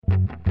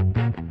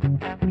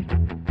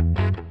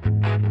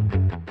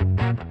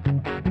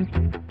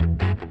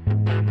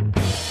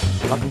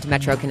Welcome to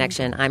Metro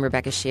Connection. I'm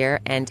Rebecca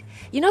Shear. And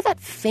you know that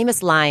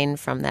famous line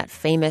from that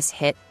famous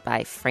hit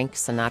by Frank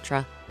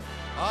Sinatra?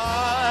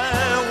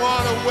 I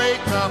want to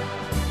wake up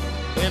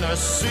in a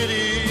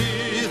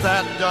city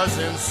that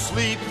doesn't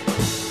sleep.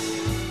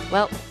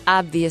 Well,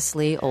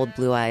 obviously, Old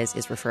Blue Eyes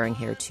is referring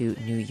here to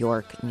New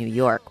York, New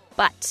York.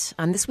 But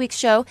on this week's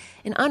show,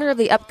 in honor of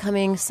the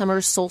upcoming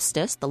summer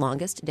solstice, the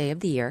longest day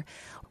of the year,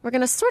 we're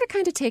going to sort of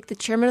kind of take the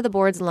chairman of the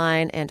board's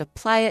line and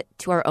apply it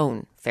to our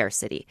own fair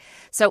city.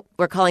 So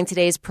we're calling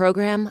today's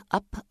program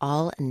Up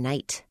All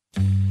Night.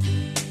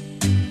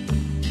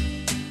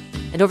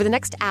 And over the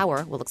next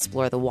hour, we'll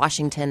explore the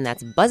Washington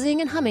that's buzzing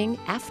and humming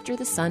after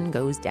the sun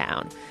goes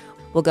down.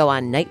 We'll go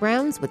on night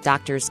rounds with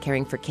doctors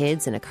caring for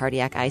kids in a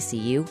cardiac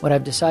ICU. What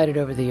I've decided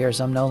over the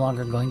years, I'm no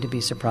longer going to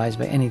be surprised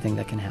by anything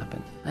that can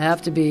happen. I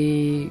have to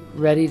be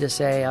ready to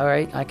say, all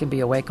right, I can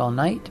be awake all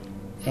night,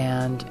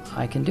 and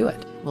I can do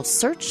it. We'll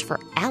search for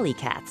alley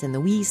cats in the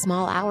wee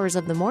small hours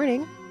of the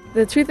morning.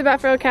 The truth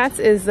about feral cats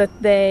is that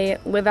they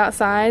live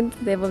outside.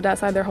 They've lived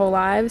outside their whole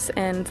lives,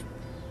 and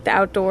the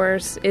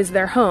outdoors is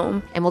their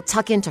home. And we'll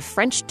tuck into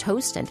French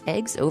toast and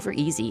eggs over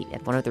easy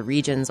at one of the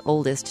region's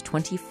oldest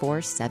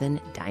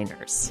 24/7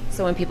 diners.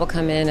 So when people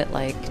come in at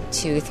like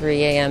 2,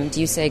 3 a.m., do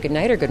you say good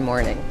night or good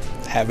morning?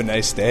 Have a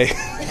nice day.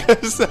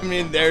 Because,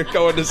 they're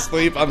going to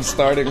sleep. I'm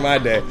starting my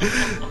day.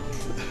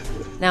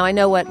 Now, I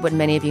know what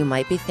many of you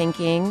might be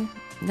thinking.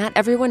 Not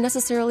everyone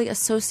necessarily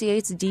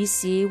associates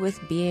D.C. with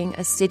being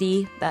a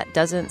city that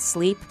doesn't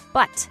sleep,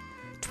 but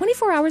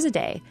 24 hours a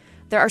day,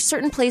 there are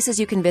certain places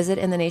you can visit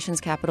in the nation's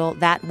capital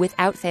that,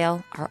 without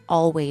fail, are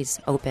always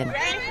open.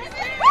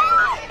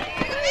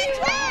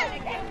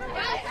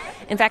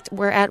 In fact,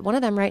 we're at one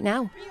of them right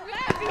now.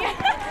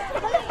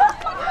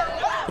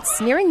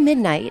 It's nearing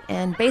midnight,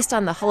 and based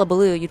on the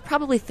hullabaloo, you'd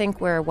probably think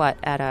we're,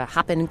 at a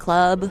hop-in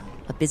club,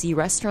 a busy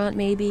restaurant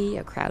maybe,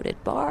 a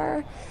crowded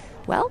bar?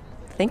 Well,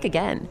 think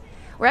again.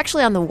 We're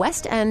actually on the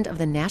west end of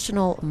the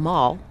National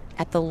Mall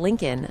at the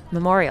Lincoln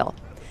Memorial.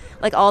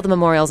 Like all the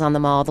memorials on the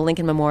mall, the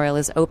Lincoln Memorial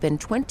is open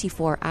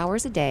 24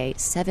 hours a day,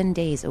 7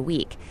 days a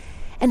week.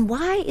 And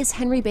why is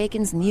Henry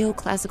Bacon's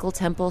neoclassical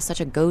temple such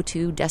a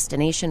go-to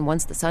destination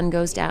once the sun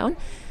goes down?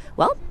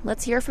 Well,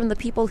 let's hear from the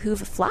people who've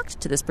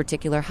flocked to this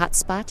particular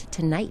hotspot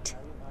tonight.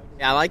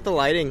 Yeah, I like the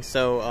lighting,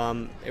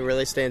 so it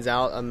really stands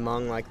out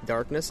among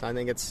darkness. I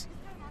think it's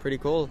pretty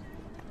cool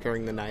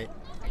during the night.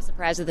 Are you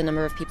surprised at the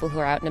number of people who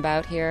are out and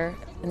about here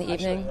in the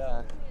evening?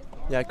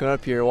 Yeah, walking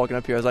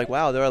up here, I was like,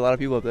 wow, there are a lot of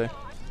people up there.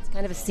 It's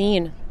kind of a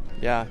scene.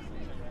 Yeah.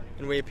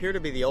 And we appear to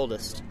be the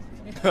oldest.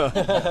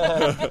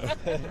 Yeah,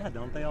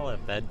 don't they all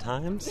have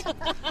bedtimes?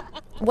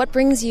 What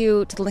brings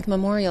you to the Lincoln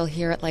Memorial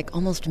here at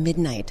almost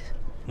midnight?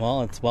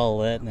 Well, it's well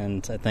lit,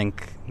 and I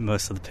think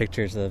most of the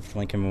pictures of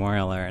Lincoln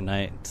Memorial are at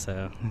night,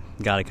 so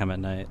gotta come at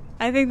night.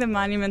 I think the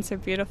monuments are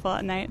beautiful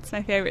at night. It's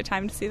my favorite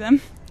time to see them.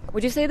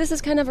 Would you say this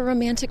is kind of a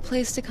romantic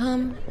place to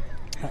come?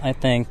 I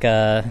think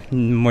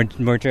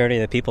majority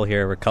of the people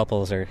here were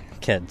couples or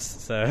kids.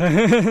 So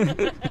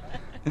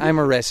I'm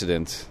a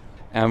resident.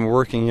 I'm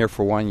working here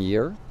for 1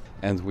 year,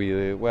 and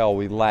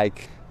we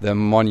like the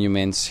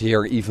monuments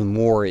here even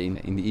more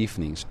in the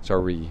evenings. So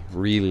we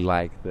really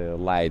like the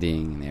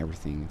lighting and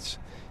everything. It's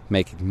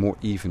make it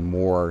even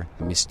more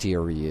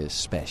mysterious,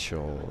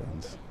 special.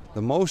 And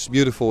the most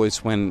beautiful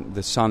is when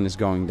the sun is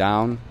going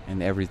down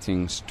and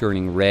everything's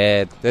turning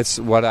red. That's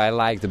what I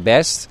like the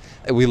best.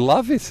 We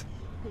love it.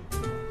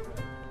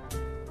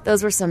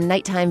 Those were some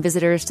nighttime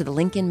visitors to the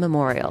Lincoln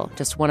Memorial,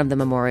 just one of the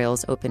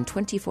memorials open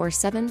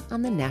 24/7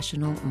 on the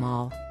National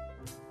Mall.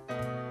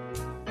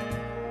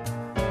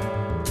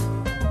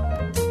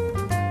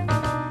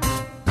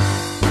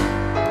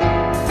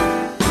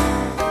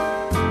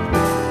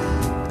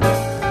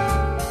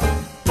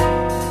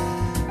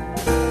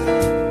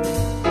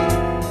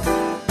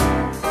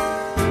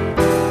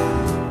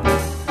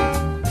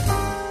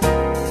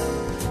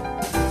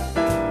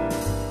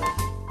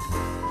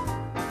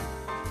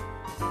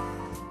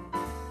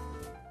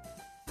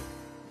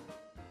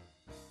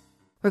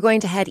 We're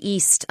going to head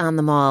east on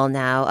the mall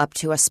now, up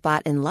to a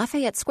spot in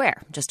Lafayette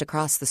Square, just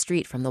across the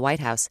street from the White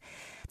House.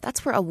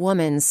 That's where a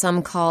woman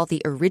some call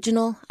the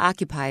original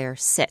occupier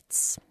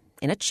sits,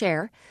 in a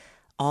chair,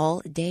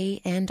 all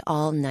day and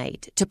all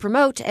night, to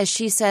promote, as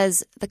she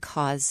says, the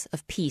cause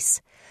of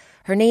peace.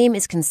 Her name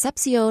is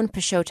Concepcion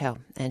Peixoto,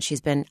 and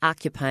she's been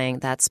occupying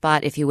that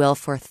spot, if you will,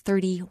 for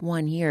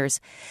 31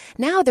 years.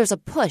 Now there's a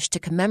push to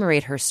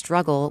commemorate her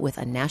struggle with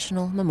a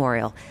national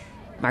memorial.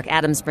 Mark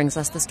Adams brings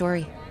us the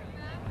story.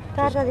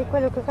 Parli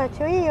bene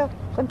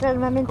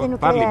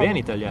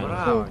italiano.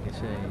 Brava che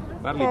sei.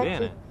 Parli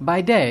bene.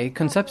 By day,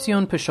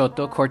 Concepcion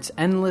Peixoto courts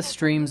endless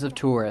streams of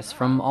tourists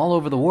from all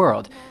over the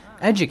world,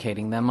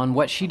 educating them on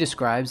what she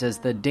describes as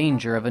the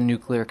danger of a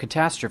nuclear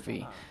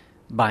catastrophe.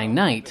 By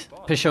night,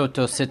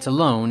 Peixoto sits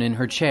alone in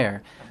her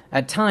chair,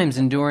 at times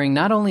enduring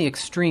not only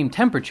extreme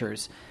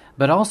temperatures,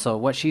 but also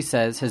what she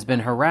says has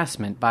been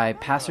harassment by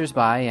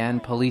passers-by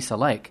and police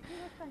alike.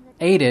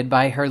 Aided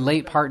by her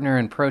late partner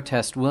in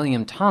protest,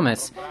 William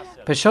Thomas,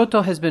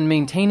 Peixoto has been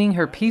maintaining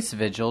her peace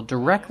vigil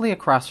directly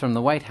across from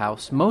the White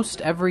House most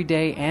every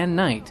day and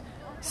night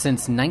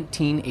since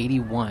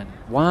 1981.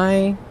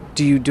 Why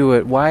do you do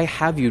it? Why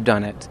have you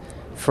done it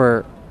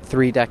for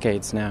 3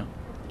 decades now?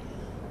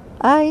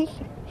 I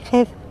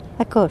have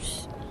a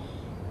cause,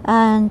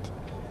 and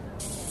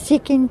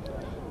seeking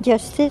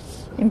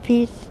justice and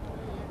peace,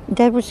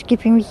 that was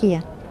keeping me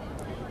here.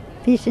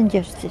 Peace and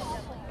justice.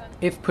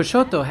 If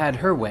Peixoto had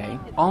her way,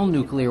 all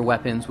nuclear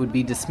weapons would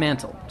be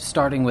dismantled,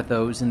 starting with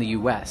those in the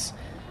U.S.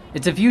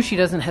 It's a view she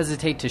doesn't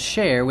hesitate to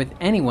share with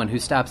anyone who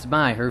stops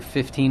by her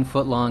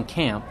 15-foot-long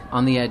camp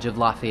on the edge of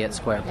Lafayette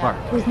Square Park.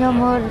 There's no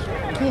more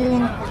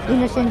killing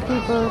innocent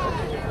people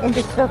and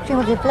destruction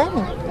of the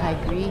planet. I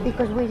agree.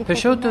 Because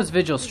Peixoto's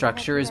vigil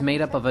structure is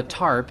made up of a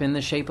tarp in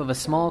the shape of a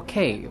small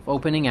cave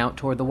opening out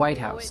toward the White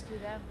House.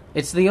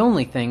 It's the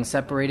only thing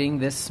separating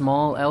this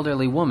small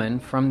elderly woman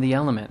from the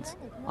elements.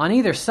 On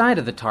either side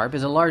of the tarp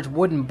is a large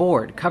wooden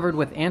board covered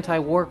with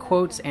anti-war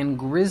quotes and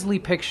grisly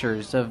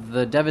pictures of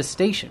the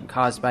devastation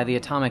caused by the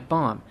atomic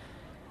bomb.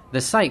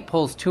 The sight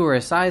pulls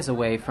tourists' eyes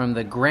away from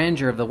the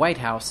grandeur of the White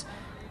House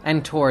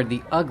and toward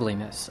the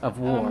ugliness of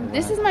war.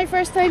 This is my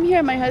first time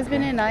here, my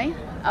husband and I,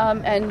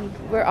 and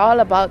we're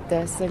all about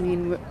this. I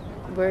mean,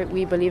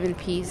 we believe in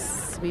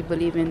peace, we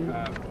believe in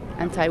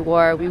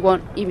anti-war. We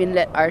won't even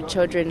let our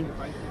children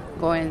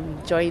go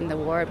and join the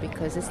war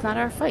because it's not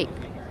our fight.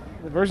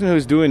 The person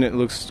who's doing it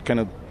looks kind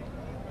of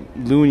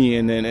loony,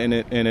 and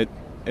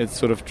it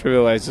sort of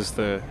trivializes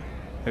a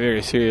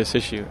very serious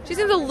issue. She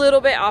seems a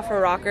little bit off her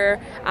rocker,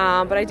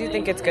 but I do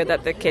think it's good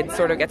that the kids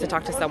sort of get to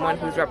talk to someone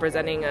who's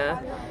representing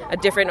a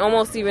different,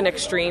 almost even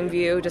extreme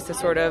view, just to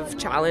sort of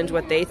challenge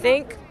what they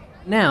think.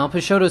 Now,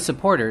 Peixoto's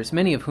supporters,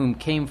 many of whom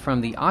came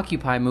from the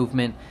Occupy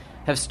movement,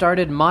 have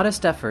started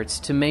modest efforts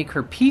to make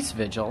her peace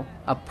vigil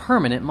a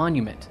permanent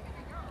monument.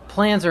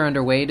 Plans are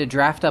underway to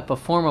draft up a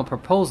formal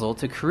proposal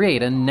to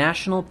create a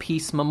national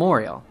peace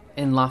memorial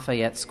in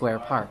Lafayette Square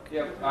Park.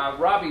 Yeah,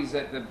 Robbie's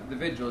at the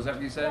vigil, is that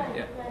what you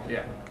said?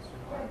 Yeah.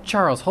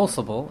 Charles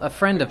Holsable, a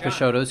friend of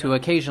Peixoto's who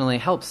occasionally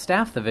helps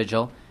staff the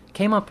vigil,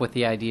 came up with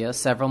the idea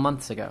several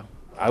months ago.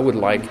 I would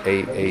like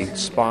a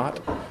spot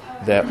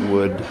that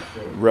would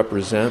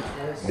represent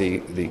the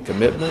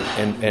commitment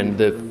and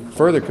the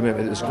further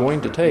commitment it's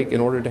going to take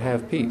in order to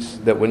have peace.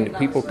 That when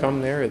people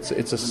come there, it's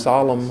a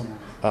solemn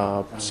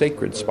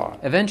sacred spot.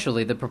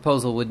 Eventually, the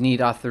proposal would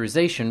need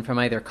authorization from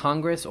either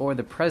Congress or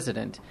the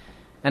President.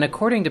 And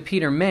according to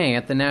Peter May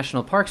at the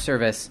National Park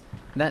Service,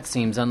 that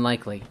seems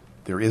unlikely.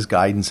 There is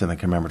guidance in the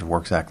Commemorative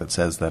Works Act that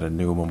says that a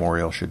new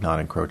memorial should not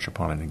encroach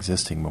upon an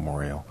existing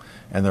memorial.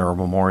 And there are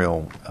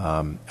memorial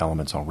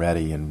elements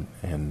already in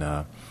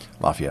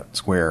Lafayette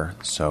Square,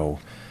 so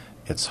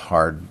it's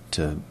hard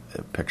to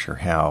picture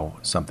how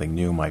something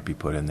new might be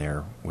put in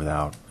there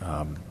without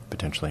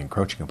potentially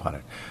encroaching upon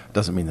it. It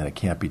doesn't mean that it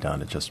can't be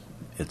done,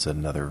 it's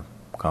another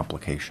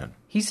complication.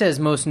 He says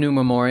most new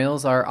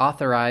memorials are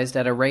authorized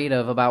at a rate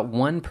of about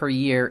 1 per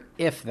year,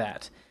 if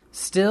that.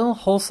 Still,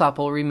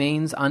 Holsapple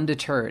remains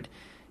undeterred.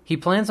 He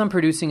plans on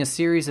producing a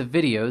series of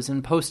videos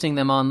and posting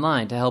them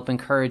online to help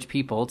encourage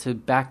people to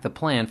back the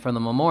plan for the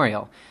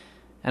memorial.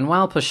 And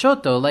while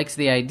Peixoto likes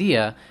the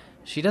idea,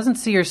 she doesn't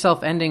see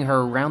herself ending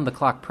her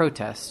round-the-clock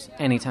protests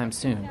anytime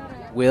soon.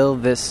 Will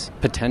this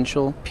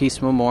potential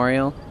peace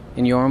memorial,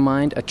 in your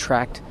mind,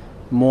 attract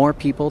more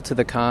people to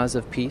the cause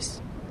of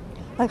peace?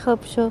 I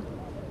hope so.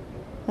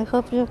 I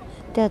hope so.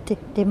 That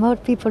the more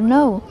people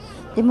know,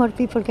 the more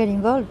people get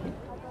involved.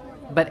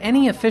 But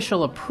any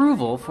official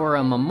approval for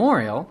a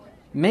memorial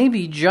may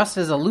be just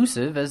as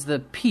elusive as the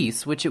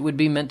peace which it would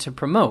be meant to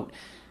promote.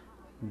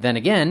 Then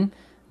again,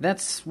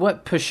 that's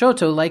what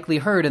Peixoto likely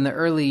heard in the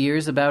early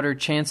years about her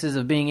chances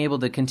of being able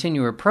to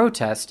continue her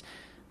protest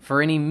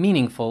for any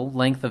meaningful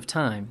length of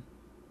time.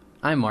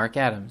 I'm Mark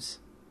Adams.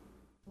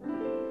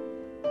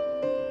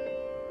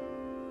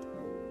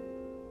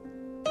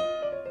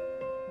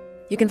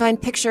 You can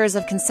find pictures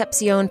of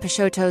Concepcion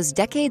Peixoto's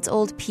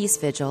decades-old peace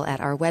vigil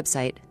at our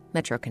website,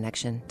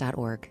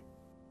 metroconnection.org.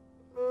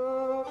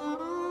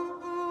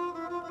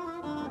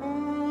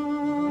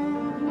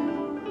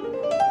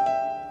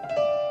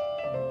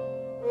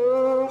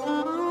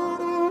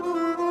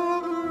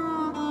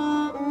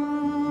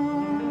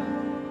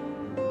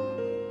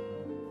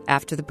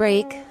 After the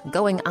break,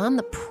 going on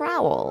the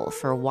prowl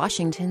for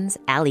Washington's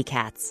alley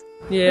cats.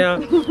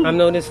 Yeah, I'm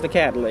known as the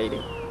cat lady.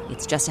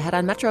 It's just ahead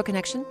on Metro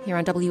Connection here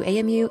on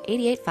WAMU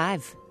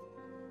 88.5.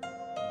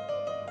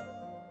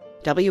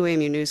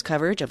 WAMU News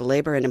coverage of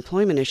labor and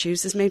employment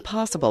issues is made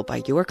possible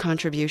by your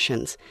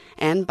contributions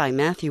and by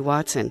Matthew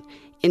Watson,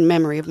 in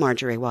memory of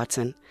Marjorie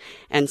Watson.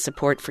 And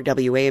support for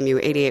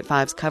WAMU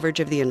 88.5's coverage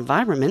of the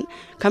environment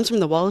comes from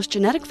the Wallace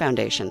Genetic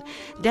Foundation,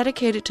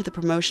 dedicated to the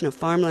promotion of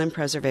farmland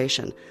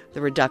preservation,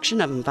 the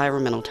reduction of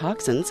environmental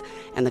toxins,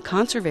 and the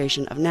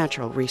conservation of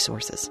natural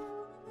resources.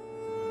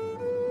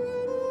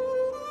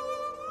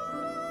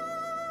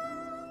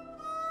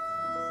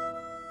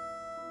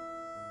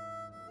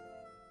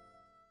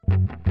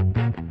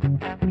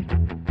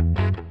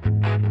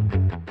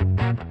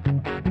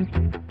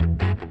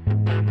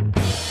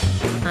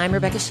 I'm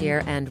Rebecca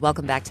Shear, and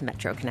welcome back to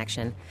Metro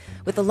Connection.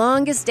 With the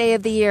longest day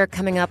of the year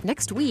coming up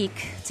next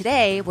week,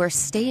 today we're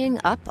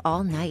staying up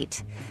all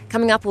night.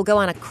 Coming up, we'll go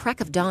on a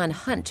crack of dawn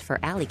hunt for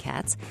alley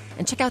cats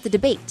and check out the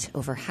debate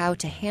over how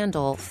to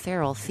handle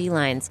feral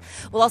felines.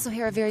 We'll also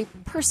hear a very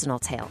personal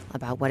tale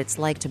about what it's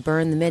like to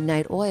burn the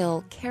midnight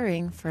oil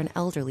caring for an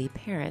elderly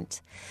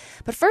parent.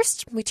 But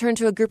first, we turn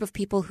to a group of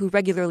people who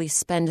regularly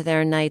spend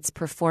their nights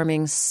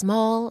performing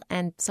small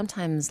and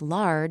sometimes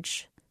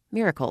large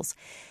miracles.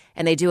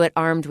 And they do it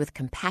armed with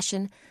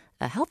compassion,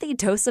 a healthy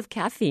dose of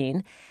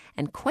caffeine,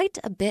 and quite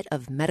a bit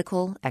of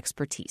medical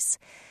expertise.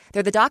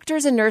 They're the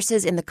doctors and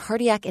nurses in the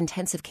Cardiac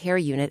Intensive Care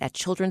Unit at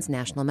Children's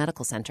National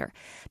Medical Center.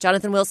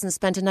 Jonathan Wilson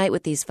spent a night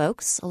with these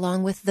folks,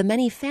 along with the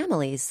many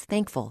families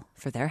thankful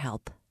for their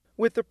help.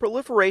 With the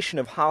proliferation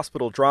of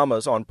hospital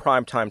dramas on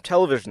primetime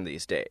television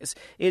these days,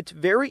 it's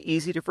very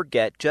easy to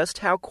forget just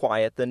how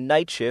quiet the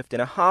night shift in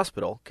a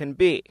hospital can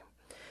be.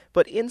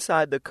 But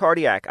inside the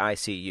cardiac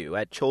ICU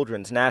at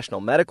Children's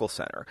National Medical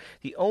Center,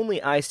 the only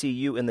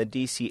ICU in the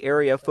D.C.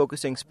 area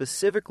focusing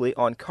specifically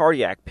on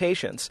cardiac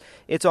patients,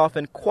 it's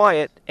often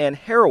quiet and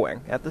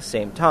harrowing at the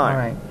same time.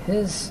 All right.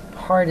 His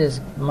heart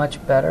is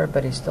much better,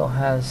 but he still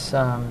has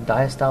some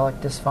diastolic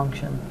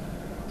dysfunction.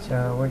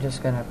 So we're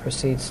just going to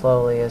proceed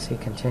slowly as he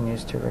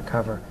continues to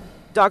recover.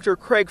 Dr.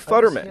 Craig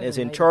Futterman is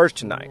in charge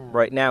tonight.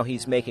 Right now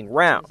he's making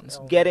rounds,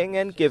 getting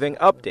and giving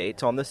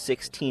updates on the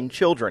 16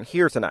 children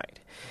here tonight.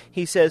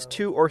 He says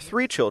 2 or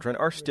 3 children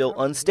are still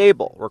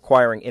unstable,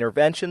 requiring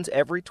interventions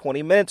every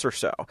 20 minutes or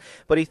so,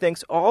 but he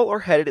thinks all are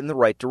headed in the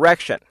right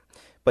direction.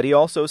 But he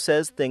also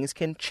says things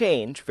can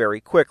change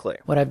very quickly.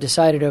 What I've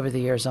decided over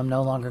the years, I'm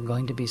no longer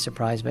going to be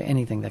surprised by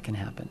anything that can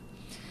happen.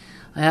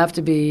 I have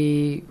to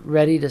be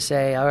ready to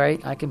say, all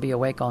right, I can be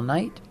awake all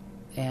night,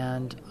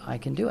 and I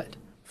can do it.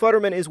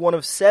 Futterman is one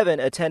of 7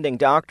 attending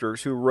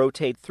doctors who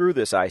rotate through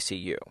this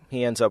ICU.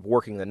 He ends up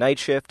working the night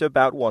shift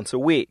about once a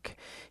week.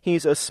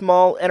 He's a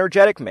small,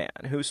 energetic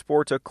man who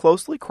sports a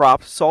closely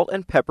cropped salt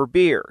and pepper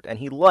beard, and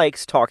he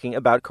likes talking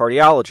about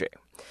cardiology.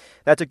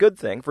 That's a good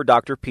thing for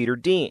Dr. Peter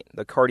Dean,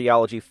 the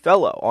cardiology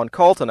fellow on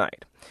call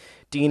tonight.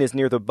 Dean is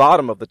near the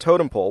bottom of the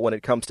totem pole when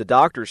it comes to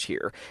doctors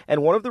here,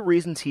 and one of the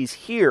reasons he's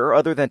here,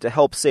 other than to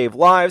help save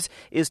lives,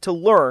 is to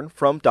learn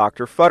from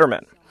Dr.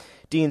 Futterman.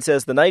 Dean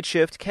says the night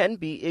shift can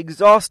be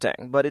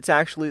exhausting, but it's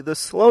actually the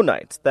slow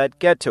nights that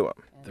get to him.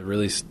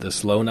 The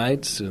slow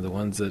nights, the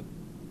ones that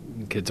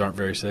kids aren't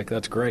very sick,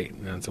 that's great.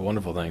 And it's a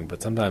wonderful thing.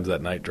 But sometimes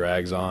that night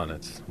drags on.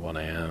 It's 1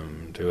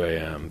 a.m., 2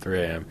 a.m.,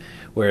 3 a.m.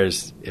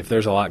 Whereas if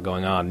there's a lot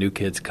going on, new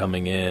kids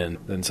coming in,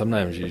 then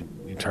sometimes you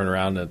turn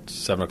around at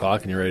 7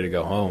 o'clock and you're ready to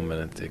go home,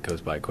 and it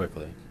goes by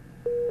quickly.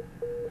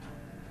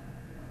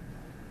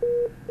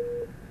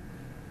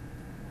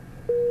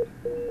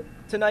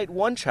 Tonight,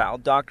 one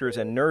child doctors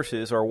and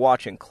nurses are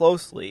watching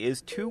closely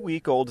is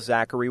 2-week-old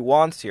Zachary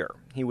Wansier.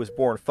 He was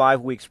born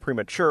 5 weeks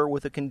premature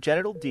with a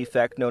congenital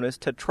defect known as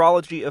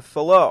tetralogy of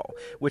Fallot,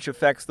 which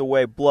affects the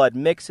way blood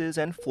mixes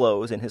and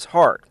flows in his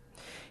heart.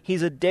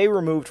 He's a day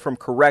removed from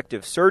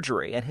corrective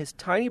surgery, and his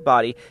tiny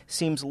body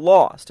seems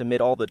lost amid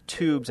all the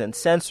tubes and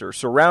sensors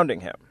surrounding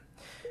him.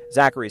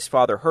 Zachary's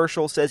father,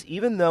 Herschel, says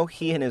even though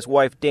he and his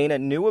wife, Dana,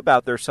 knew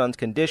about their son's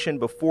condition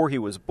before he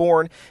was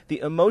born, the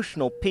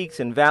emotional peaks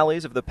and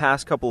valleys of the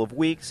past couple of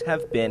weeks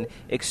have been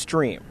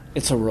extreme.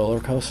 It's a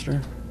roller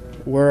coaster.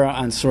 We're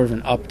on sort of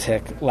an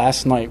uptick.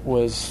 Last night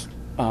was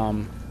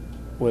sort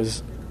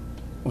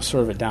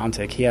of a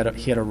downtick. He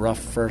had a rough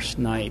first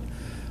night,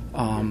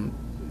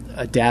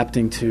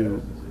 adapting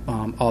to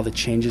all the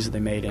changes they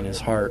made in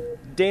his heart.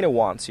 Dana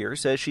Wansier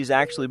says she's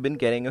actually been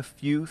getting a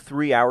few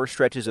 3-hour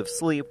stretches of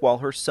sleep while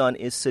her son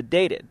is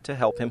sedated to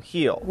help him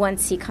heal.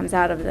 Once he comes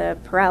out of the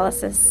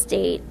paralysis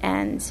state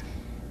and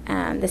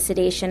the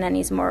sedation and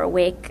he's more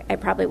awake, I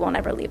probably won't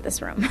ever leave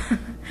this room.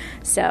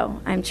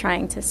 So I'm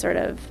trying to sort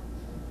of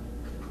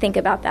think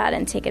about that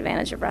and take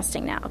advantage of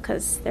resting now,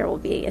 because there will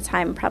be a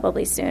time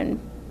probably soon,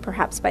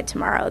 perhaps by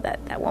tomorrow,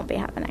 that won't be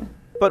happening.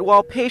 But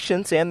while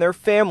patients and their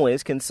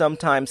families can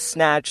sometimes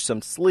snatch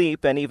some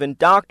sleep, and even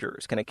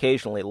doctors can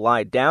occasionally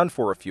lie down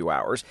for a few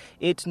hours,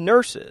 it's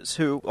nurses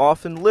who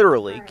often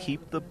literally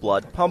keep the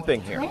blood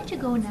pumping here. Why don't you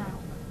go now?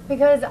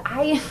 Because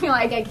I feel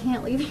like I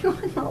can't leave you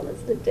with all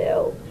this to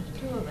do.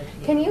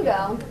 Can you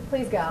go?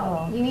 Please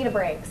go. You need a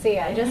break. See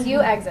ya. Just you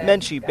exit.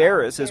 Menchie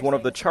Barris is one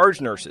of the charge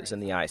nurses in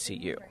the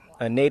ICU.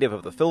 A native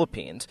of the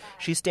Philippines,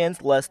 she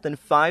stands less than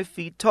 5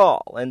 feet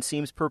tall and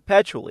seems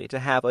perpetually to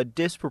have a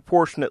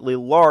disproportionately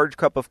large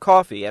cup of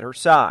coffee at her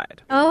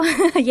side. Oh,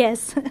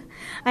 yes.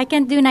 I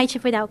can't do night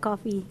shift without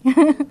coffee.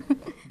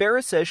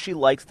 Barris says she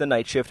likes the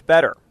night shift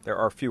better. There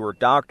are fewer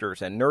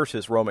doctors and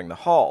nurses roaming the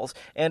halls,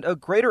 and a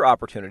greater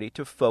opportunity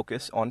to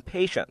focus on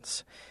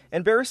patients.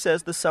 And Barris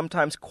says the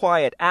sometimes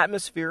quiet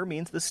atmosphere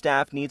means the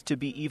staff needs to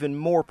be even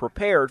more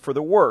prepared for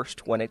the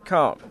worst when it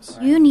comes.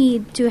 You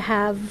need to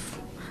have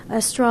a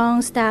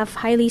strong staff,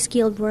 highly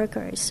skilled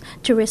workers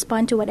to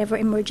respond to whatever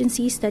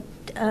emergencies that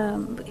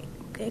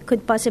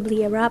could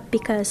possibly erupt,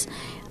 because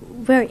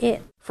we're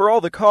it. For all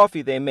the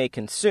coffee they may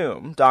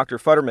consume, Dr.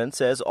 Futterman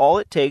says all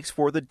it takes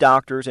for the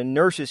doctors and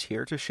nurses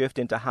here to shift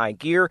into high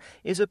gear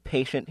is a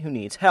patient who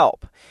needs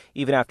help.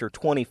 Even after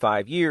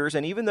 25 years,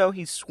 and even though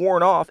he's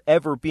sworn off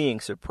ever being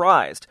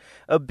surprised,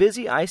 a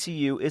busy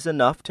ICU is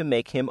enough to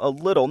make him a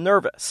little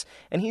nervous,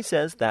 and he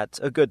says that's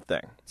a good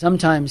thing.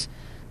 Sometimes,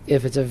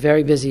 if it's a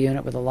very busy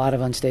unit with a lot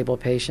of unstable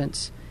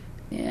patients,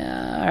 all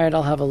right,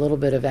 I'll have a little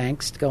bit of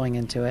angst going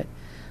into it.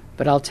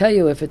 But I'll tell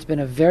you, if it's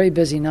been a very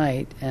busy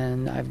night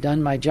and I've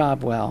done my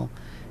job well,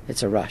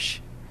 it's a rush.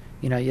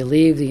 You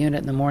leave the unit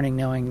in the morning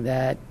knowing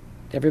that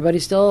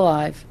everybody's still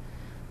alive.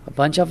 A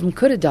bunch of them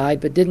could have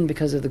died but didn't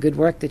because of the good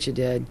work that you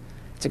did.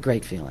 It's a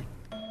great feeling.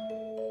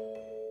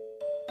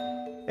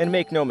 And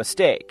make no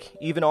mistake,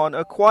 even on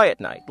a quiet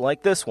night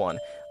like this one,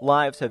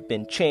 lives have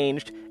been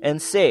changed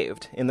and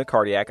saved in the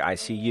cardiac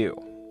ICU.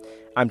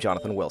 I'm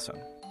Jonathan Wilson.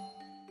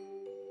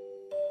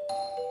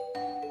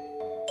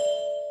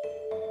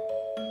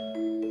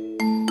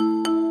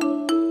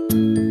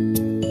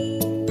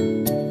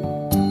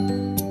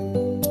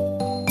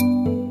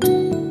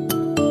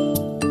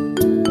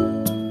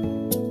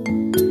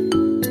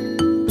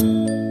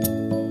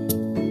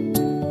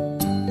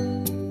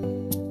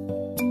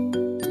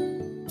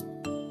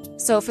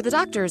 So for the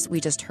doctors we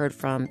just heard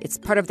from, it's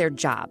part of their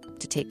job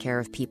to take care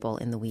of people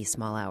in the wee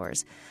small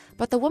hours.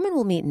 But the woman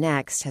we'll meet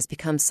next has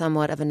become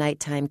somewhat of a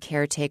nighttime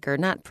caretaker,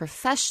 not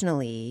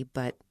professionally,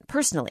 but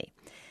personally.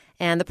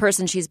 And the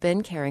person she's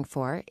been caring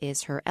for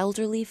is her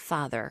elderly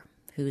father,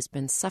 who's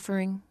been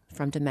suffering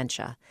from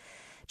dementia.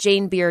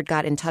 Jane Beard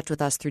got in touch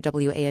with us through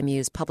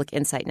WAMU's Public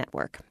Insight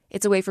Network.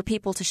 It's a way for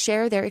people to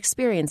share their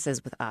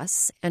experiences with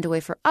us and a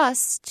way for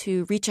us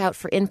to reach out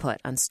for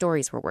input on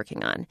stories we're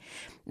working on.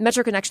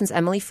 Metro Connections'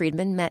 Emily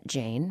Friedman met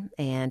Jane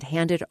and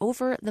handed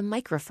over the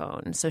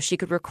microphone so she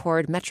could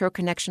record Metro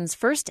Connections'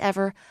 first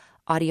ever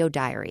audio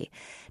diary.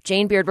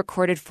 Jane Beard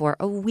recorded for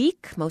a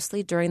week,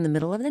 mostly during the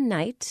middle of the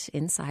night,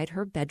 inside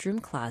her bedroom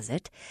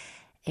closet.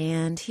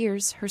 And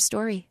here's her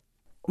story.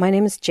 My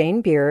name is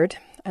Jane Beard.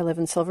 I live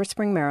in Silver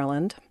Spring,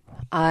 Maryland.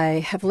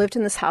 I have lived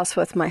in this house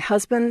with my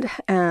husband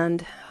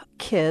and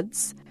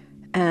kids,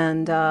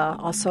 and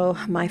also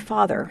my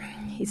father.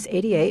 He's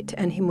 88,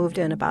 and he moved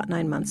in about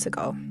 9 months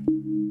ago.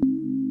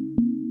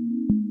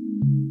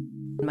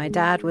 My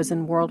dad was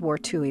in World War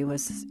II. He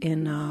was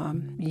in a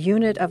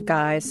unit of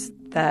guys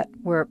that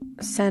were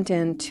sent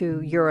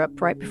into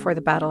Europe right before the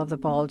Battle of the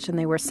Bulge, and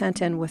they were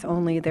sent in with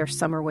only their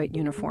summer weight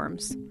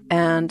uniforms.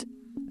 And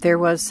there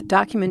was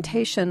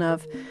documentation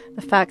of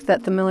the fact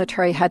that the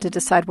military had to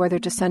decide whether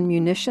to send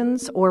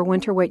munitions or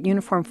winter weight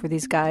uniform for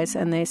these guys,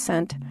 and they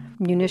sent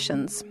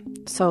munitions.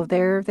 So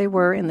there they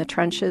were in the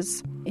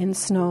trenches, in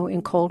snow,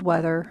 in cold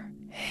weather.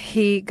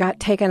 He got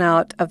taken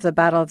out of the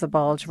Battle of the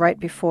Bulge right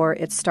before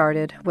it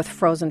started with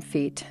frozen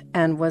feet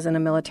and was in a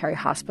military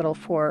hospital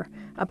for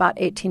about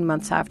 18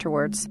 months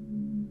afterwards.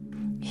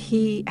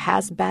 He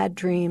has bad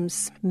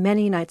dreams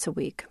many nights a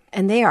week,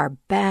 and they are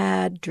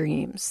bad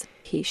dreams.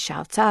 He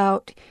shouts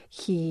out.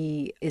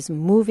 He is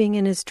moving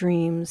in his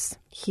dreams.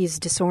 He's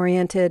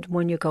disoriented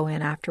when you go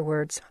in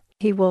afterwards.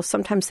 He will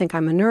sometimes think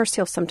I'm a nurse.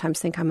 He'll sometimes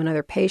think I'm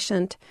another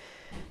patient.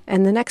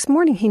 And the next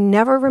morning, he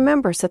never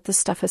remembers that this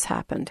stuff has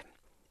happened.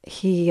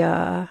 He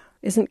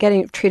isn't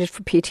getting treated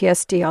for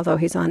PTSD, although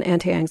he's on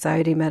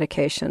anti-anxiety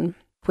medication.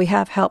 We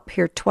have help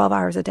here 12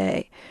 hours a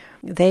day.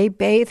 They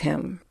bathe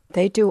him.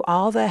 They do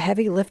all the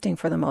heavy lifting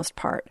for the most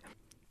part.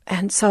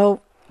 And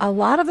so a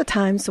lot of the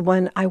times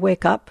when I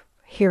wake up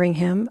hearing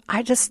him,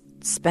 I just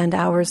spend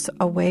hours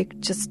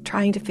awake just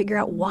trying to figure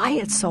out why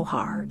it's so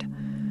hard.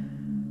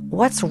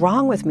 What's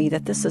wrong with me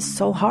that this is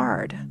so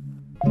hard?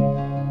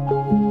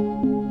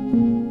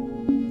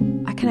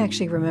 I can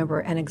actually remember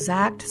an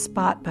exact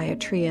spot by a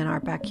tree in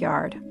our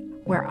backyard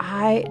where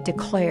I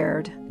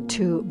declared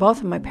to both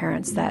of my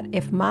parents that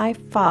if my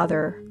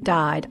father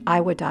died,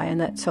 I would die,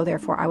 and that so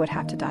therefore I would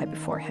have to die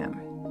before him.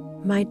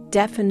 My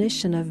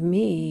definition of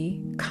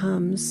me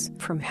comes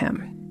from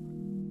him.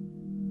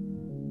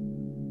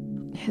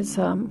 His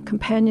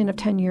companion of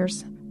 10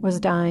 years was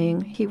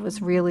dying. He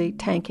was really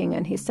tanking,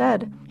 and he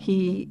said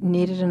he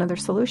needed another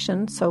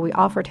solution, so we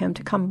offered him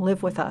to come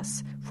live with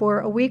us for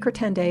a week or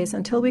 10 days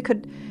until we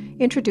could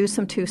introduce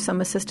him to some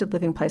assisted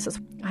living places.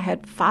 I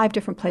had 5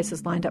 different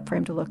places lined up for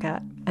him to look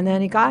at. And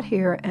then he got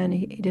here, and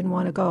he didn't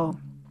want to go.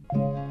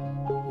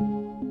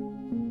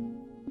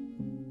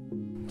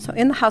 So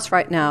in the house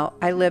right now,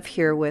 I live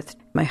here with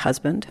my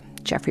husband,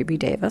 Jeffrey B.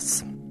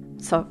 Davis.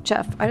 So,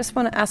 Jeff, I just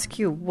want to ask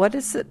you, what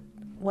is it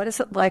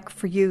like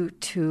for you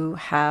to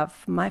have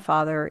my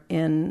father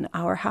in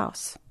our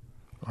house?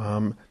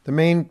 The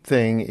main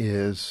thing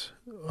is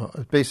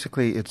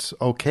basically it's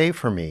okay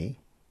for me.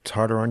 It's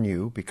harder on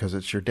you because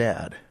it's your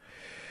dad.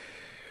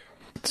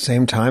 At the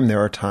same time, there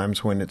are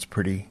times when it's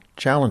pretty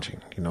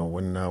challenging. You know,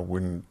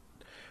 when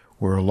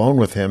we're alone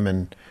with him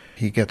and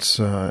he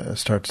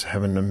starts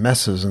having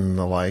messes and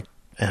the like,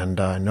 and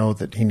I know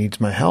that he needs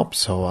my help,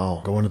 so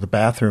I'll go into the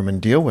bathroom and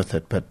deal with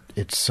it. But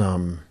it's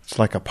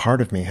like a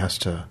part of me has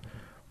to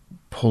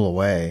pull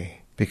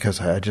away because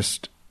I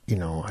just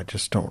I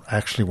just don't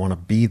actually want to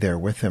be there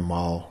with him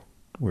while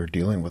we're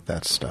dealing with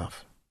that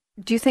stuff.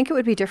 Do you think it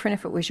would be different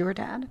if it was your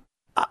dad?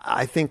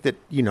 I think that,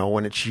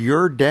 when it's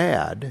your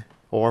dad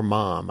or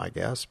mom, I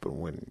guess, but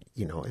when,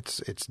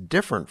 it's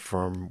different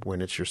from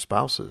when it's your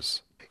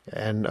spouse's.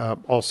 And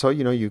also,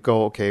 you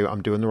go, okay,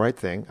 I'm doing the right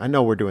thing. I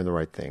know we're doing the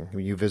right thing.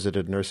 You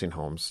visited nursing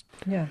homes.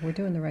 Yeah, we're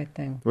doing the right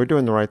thing. We're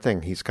doing the right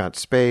thing. He's got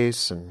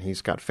space, and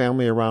he's got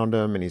family around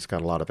him, and he's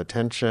got a lot of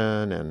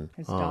attention. And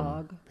his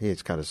dog.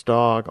 He's got his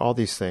dog, all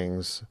these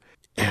things.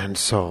 And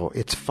so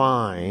it's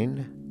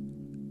fine,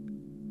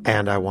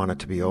 and I want it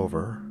to be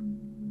over.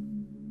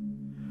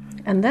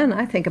 And then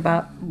I think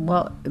about,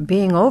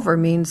 being over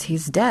means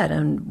he's dead,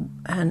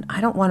 and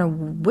I don't want to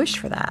wish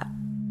for that.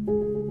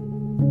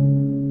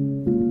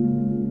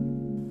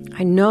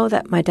 I know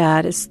that my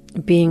dad is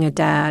being a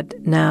dad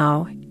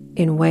now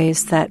in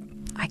ways that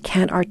I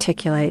can't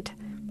articulate.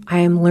 I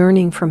am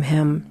learning from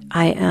him.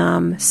 I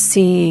am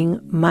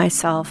seeing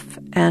myself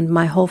and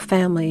my whole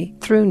family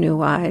through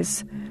new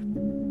eyes.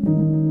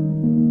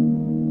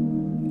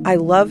 I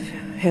love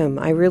him.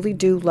 I really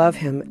do love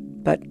him.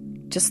 But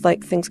just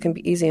like things can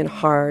be easy and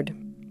hard,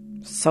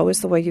 so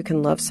is the way you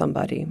can love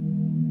somebody.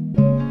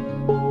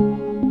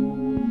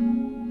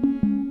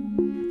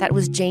 That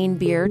was Jane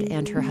Beard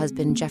and her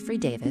husband Jeffrey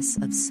Davis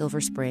of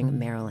Silver Spring,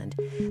 Maryland.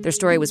 Their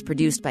story was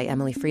produced by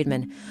Emily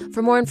Friedman.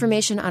 For more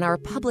information on our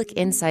Public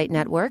Insight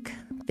Network,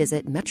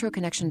 visit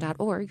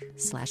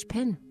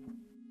metroconnection.org/pin.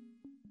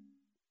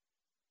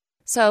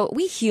 So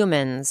we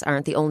humans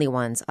aren't the only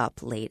ones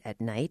up late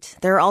at night.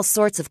 There are all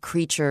sorts of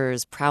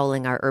creatures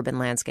prowling our urban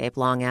landscape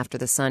long after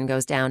the sun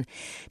goes down.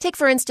 Take,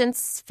 for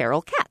instance,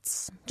 feral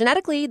cats.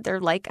 Genetically, they're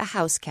like a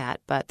house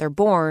cat, but they're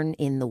born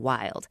in the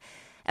wild.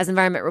 As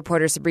environment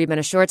reporter Sabri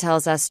Ben-Achour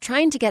tells us,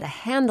 trying to get a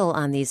handle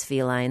on these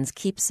felines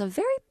keeps a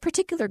very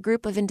particular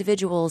group of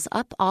individuals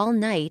up all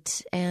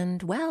night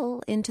and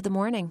well into the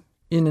morning.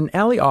 In an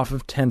alley off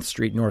of 10th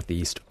Street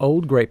Northeast,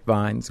 old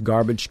grapevines,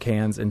 garbage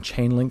cans, and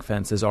chain-link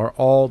fences are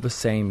all the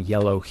same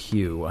yellow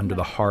hue under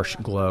the harsh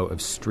glow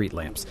of street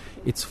lamps.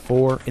 It's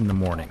 4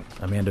 a.m.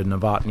 Amanda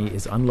Novotny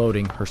is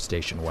unloading her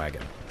station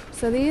wagon.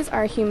 So these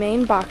are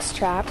humane box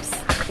traps.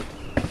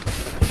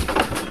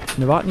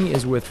 Novotny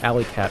is with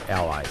Alley Cat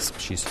Allies.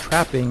 She's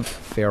trapping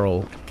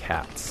feral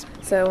cats.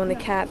 So when the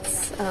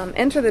cats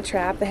enter the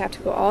trap, they have to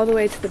go all the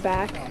way to the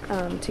back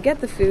to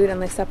get the food,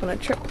 and they step on a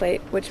trip plate,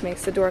 which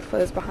makes the door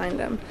close behind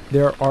them.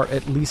 There are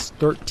at least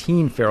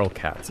 13 feral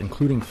cats,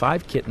 including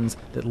 5 kittens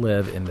that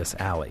live in this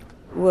alley.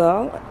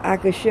 Well, I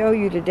could show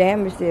you the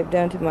damage they've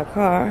done to my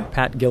car.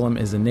 Pat Gillum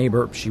is a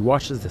neighbor. She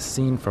watches the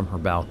scene from her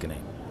balcony.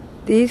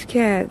 These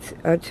cats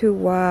are too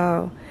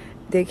wild.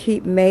 They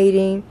keep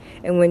mating,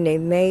 and when they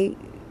mate,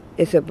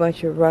 it's a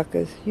bunch of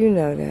ruckus. You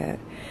know that.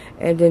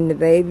 And then the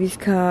babies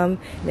come,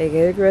 they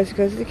get aggressive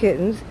because of the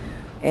kittens,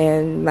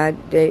 and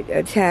they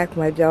attack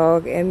my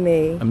dog and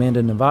me.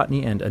 Amanda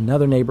Novotny and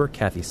another neighbor,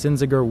 Kathy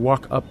Sinziger,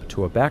 walk up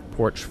to a back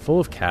porch full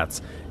of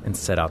cats and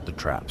set out the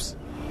traps.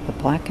 The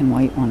black and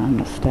white one on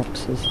the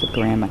steps is the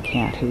grandma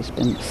cat who's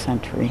been a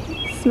century.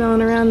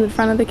 Smelling around the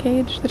front of the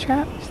cage, the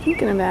trap, just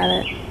thinking about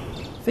it.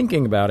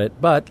 Thinking about it,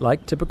 but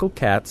like typical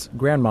cats,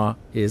 Grandma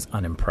is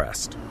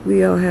unimpressed.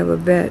 We all have a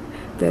bet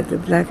that the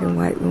black and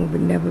white one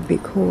would never be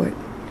caught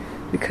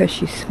because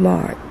she's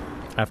smart.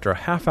 After a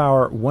half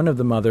hour, one of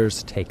the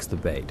mothers takes the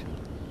bait.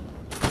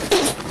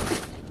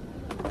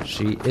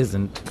 She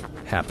isn't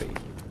happy.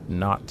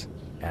 Not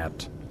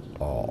at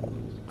all.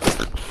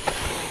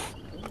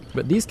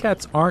 But these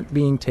cats aren't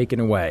being taken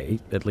away,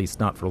 at least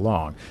not for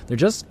long. They're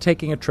just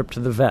taking a trip to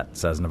the vet,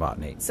 says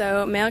Novotny.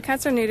 So male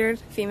cats are neutered,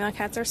 female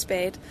cats are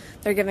spayed.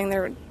 They're giving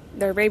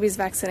their rabies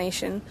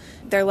vaccination.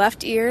 Their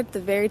left ear, the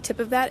very tip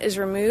of that, is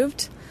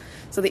removed.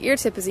 So the ear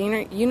tip is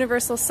a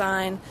universal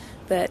sign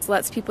that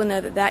lets people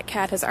know that that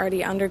cat has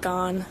already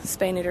undergone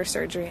spay-neuter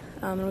surgery.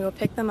 And we will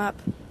pick them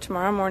up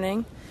tomorrow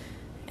morning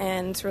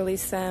and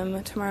release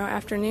them tomorrow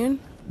afternoon.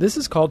 This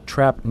is called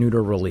Trap,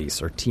 Neuter, Release,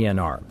 or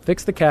TNR.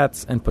 Fix the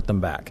cats and put them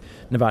back.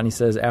 Novotny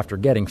says after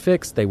getting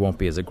fixed, they won't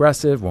be as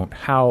aggressive, won't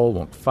howl,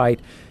 won't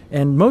fight,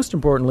 and most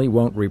importantly,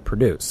 won't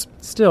reproduce.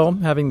 Still,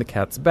 having the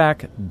cats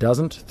back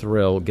doesn't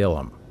thrill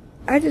Gillum.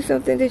 I just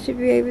don't think they should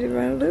be able to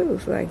run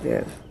loose like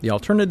this. The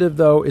alternative,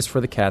 though, is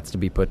for the cats to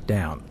be put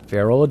down.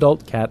 Feral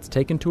adult cats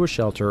taken to a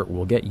shelter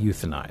will get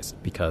euthanized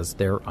because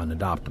they're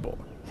unadoptable.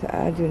 So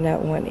I do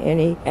not want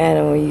any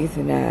animal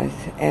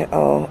euthanized at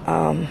all.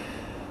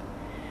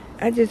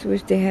 I just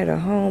wish they had a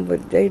home,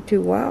 but they're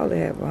too wild to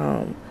have a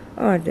home,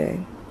 aren't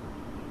they?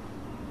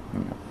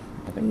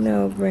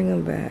 No, bring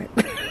them back.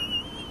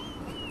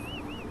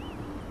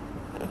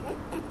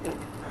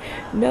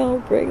 No,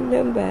 bring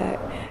them back.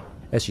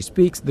 As she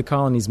speaks, the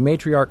colony's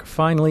matriarch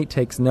finally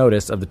takes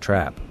notice of the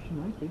trap.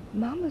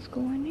 Mama's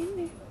going in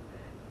there.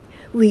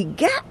 We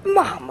got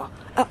Mama.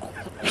 Oh.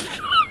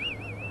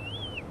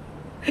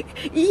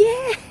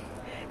 Yeah,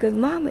 because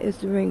Mama is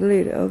the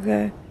ringleader,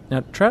 okay? Now,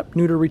 Trap,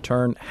 Neuter,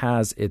 Return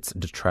has its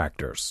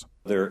detractors.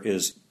 There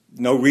is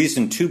no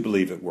reason to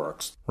believe it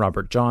works.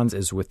 Robert Johns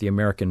is with the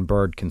American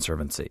Bird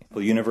Conservancy.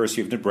 The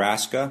University of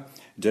Nebraska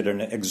did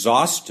an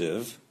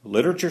exhaustive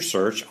literature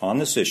search on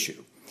this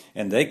issue,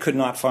 and they could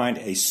not find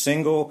a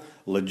single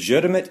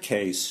legitimate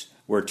case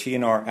where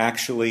TNR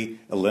actually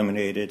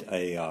eliminated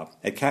a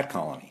cat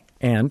colony.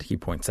 And, he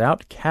points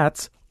out,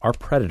 cats are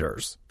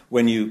predators.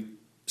 When you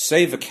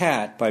save a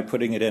cat by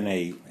putting it in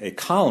a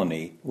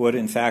colony, what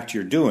in fact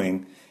you're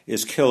doing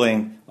is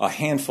killing a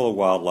handful of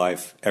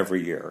wildlife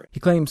every year. He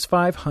claims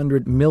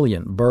 500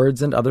 million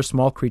birds and other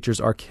small creatures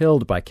are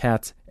killed by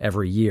cats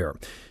every year.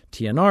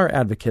 TNR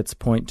advocates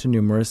point to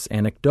numerous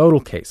anecdotal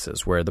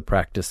cases where the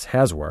practice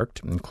has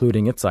worked,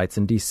 including at sites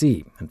in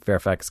D.C. And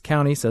Fairfax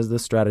County says the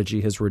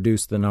strategy has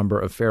reduced the number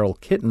of feral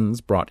kittens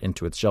brought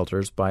into its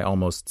shelters by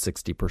almost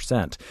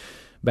 60%.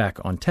 Back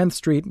on 10th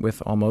Street,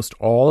 with almost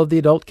all of the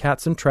adult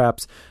cats in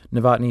traps,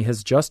 Novotny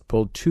has just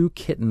pulled 2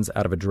 kittens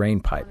out of a drain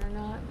pipe.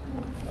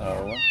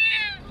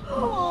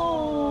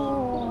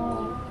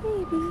 Oh,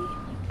 baby.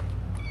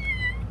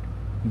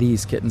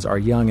 These kittens are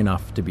young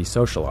enough to be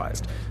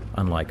socialized.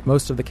 Unlike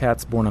most of the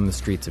cats born on the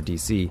streets of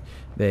D.C.,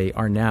 they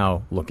are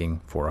now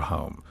looking for a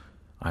home.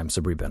 I'm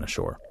Sabri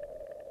Ben-Achour.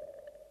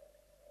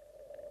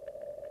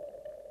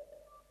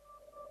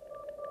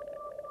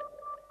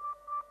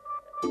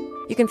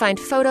 You can find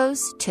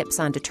photos, tips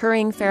on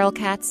deterring feral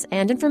cats,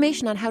 and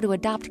information on how to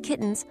adopt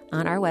kittens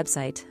on our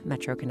website,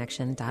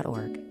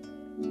 metroconnection.org.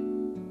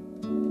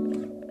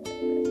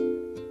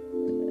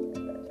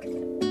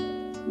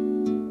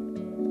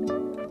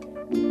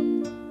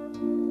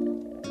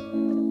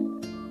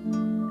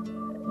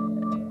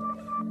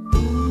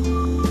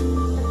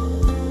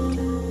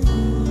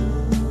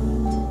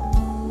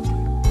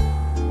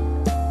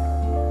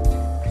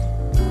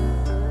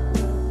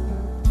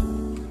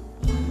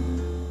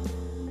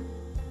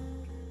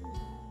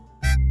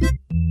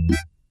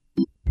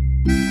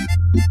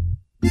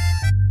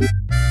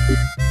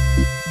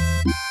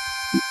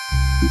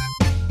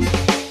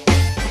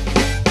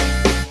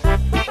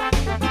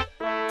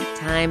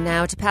 Time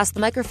now to pass the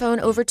microphone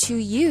over to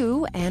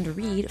you and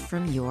read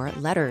from your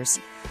letters.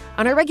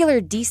 On our regular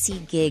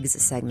DC Gigs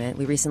segment,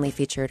 we recently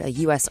featured a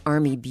U.S.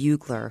 Army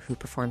bugler who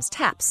performs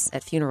taps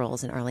at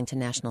funerals in Arlington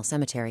National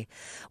Cemetery.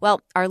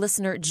 Well, our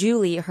listener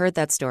Julie heard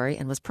that story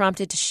and was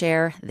prompted to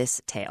share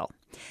this tale.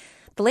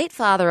 The late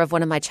father of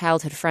one of my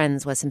childhood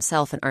friends was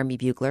himself an Army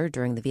bugler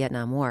during the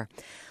Vietnam War.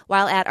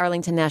 While at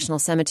Arlington National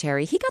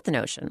Cemetery, he got the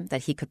notion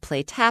that he could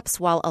play taps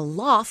while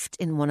aloft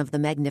in one of the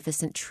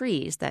magnificent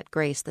trees that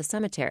grace the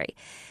cemetery.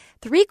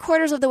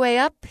 3/4 of the way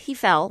up, he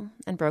fell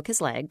and broke his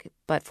leg,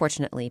 but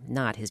fortunately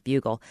not his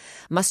bugle.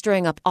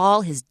 Mustering up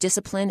all his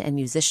discipline and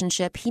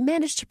musicianship, he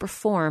managed to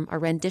perform a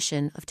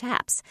rendition of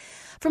taps.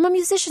 From a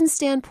musician's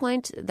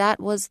standpoint, that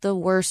was the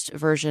worst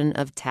version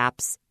of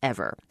taps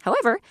ever.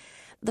 However,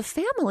 the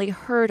family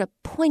heard a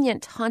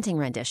poignant, haunting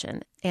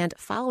rendition, and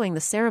following the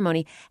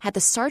ceremony, had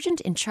the sergeant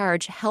in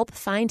charge help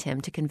find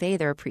him to convey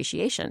their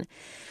appreciation.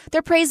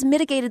 Their praise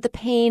mitigated the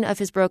pain of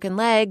his broken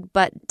leg,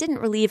 but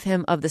didn't relieve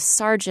him of the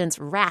sergeant's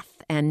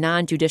wrath and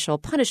non-judicial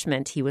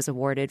punishment he was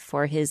awarded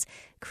for his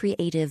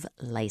creative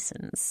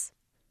license.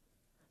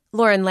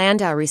 Lauren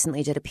Landau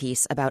recently did a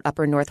piece about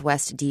Upper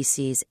Northwest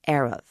D.C.'s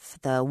Eruv,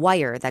 the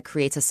wire that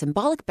creates a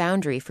symbolic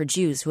boundary for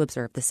Jews who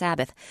observe the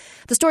Sabbath.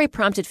 The story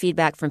prompted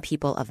feedback from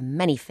people of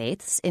many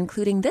faiths,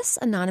 including this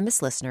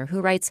anonymous listener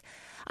who writes,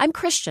 I'm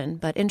Christian,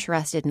 but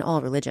interested in all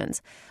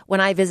religions.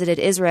 When I visited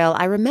Israel,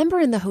 I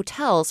remember in the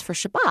hotels for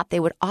Shabbat, they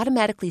would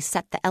automatically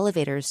set the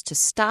elevators to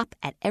stop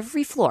at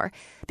every floor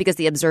because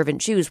the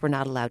observant Jews were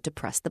not allowed to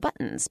press the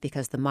buttons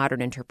because the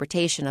modern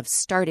interpretation of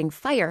starting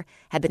fire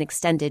had been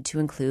extended to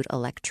include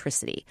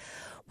electricity.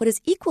 What is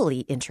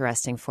equally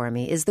interesting for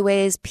me is the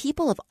ways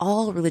people of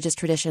all religious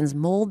traditions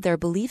mold their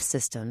belief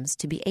systems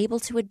to be able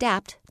to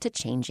adapt to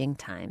changing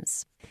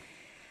times.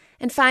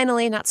 And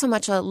finally, not so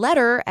much a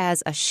letter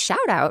as a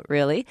shout-out,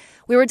 really.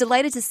 We were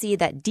delighted to see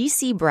that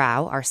DC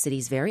Brau, our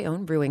city's very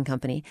own brewing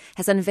company,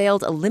 has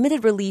unveiled a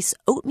limited-release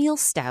oatmeal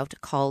stout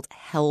called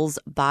Hell's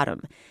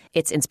Bottom.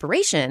 Its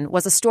inspiration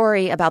was a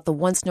story about the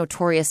once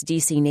notorious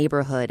DC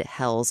neighborhood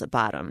Hell's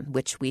Bottom,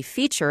 which we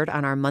featured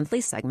on our monthly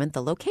segment,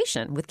 The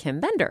Location, with Kim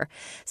Bender.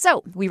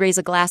 So we raise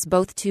a glass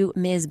both to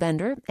Ms.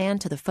 Bender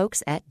and to the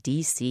folks at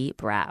DC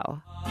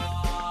Brau.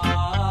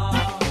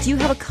 Do you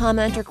have a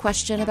comment or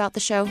question about the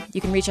show?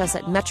 You can reach us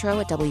at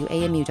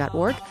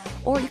metro@wamu.org,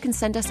 or you can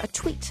send us a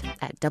tweet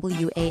at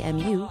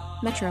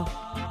WAMU-Metro.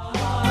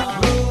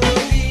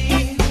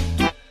 Rudy,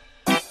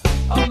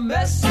 a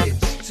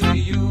message to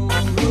you,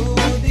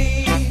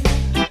 Rudy.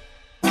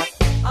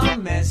 A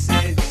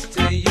message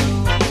to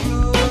you,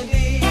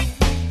 Rudy.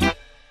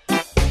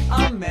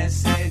 A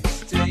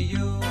message to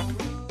you.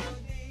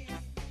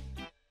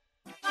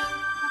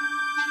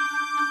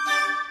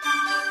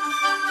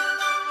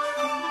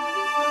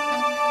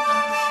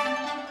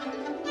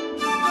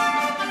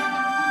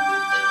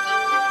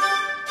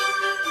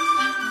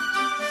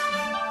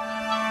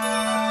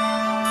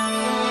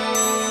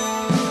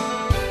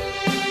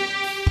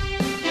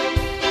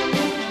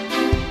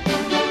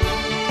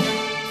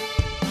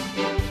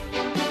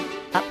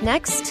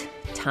 Next,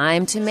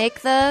 time to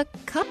make the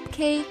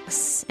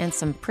cupcakes, and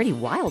some pretty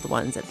wild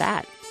ones at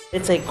that.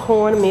 It's a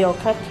cornmeal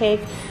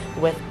cupcake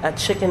with a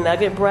chicken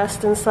nugget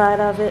breast inside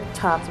of it,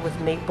 topped with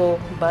maple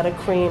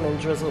buttercream and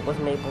drizzled with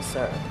maple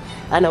syrup.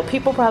 I know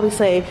people probably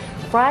say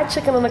fried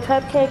chicken on a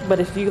cupcake,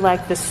 but if you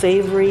like the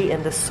savory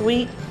and the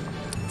sweet,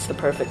 it's the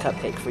perfect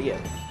cupcake for you.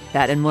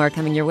 That and more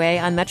coming your way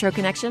on Metro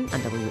Connection on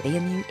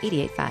WAMU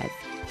 88.5.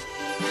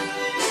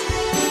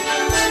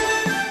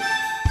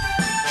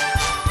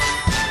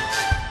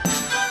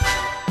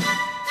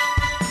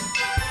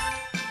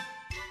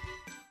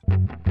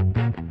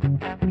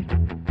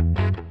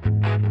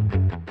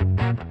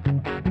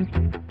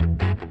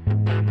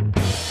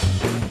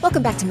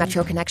 Welcome back to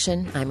Metro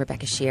Connection. I'm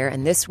Rebecca Shear,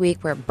 and this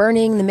week we're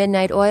burning the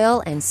midnight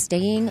oil and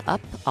staying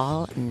up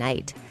all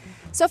night.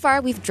 So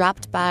far, we've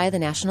dropped by the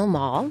National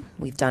Mall.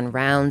 We've done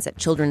rounds at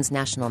Children's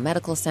National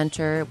Medical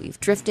Center. We've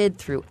drifted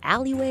through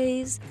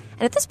alleyways.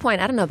 And at this point,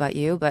 I don't know about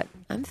you, but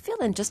I'm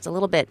feeling just a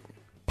little bit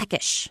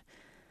peckish.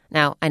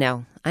 Now, I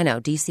know,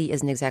 D.C.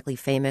 isn't exactly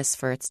famous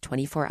for its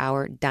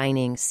 24-hour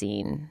dining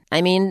scene.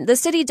 I mean, the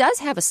city does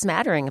have a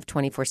smattering of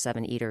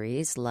 24/7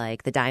 eateries,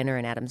 like the Diner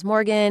in Adams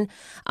Morgan,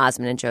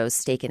 Osmond & Joe's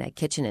Steak and Egg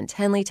Kitchen in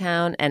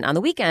Tenleytown, and on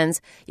the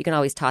weekends, you can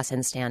always toss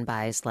in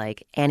standbys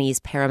like Annie's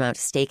Paramount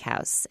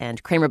Steakhouse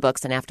and Kramer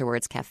Books and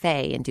Afterwards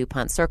Cafe in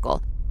DuPont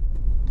Circle.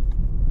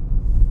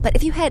 But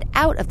if you head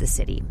out of the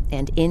city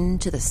and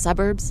into the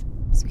suburbs,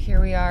 so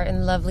here we are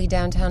in lovely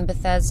downtown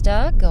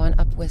Bethesda, going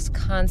up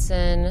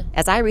Wisconsin,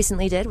 as I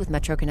recently did with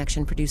Metro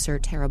Connection producer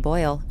Tara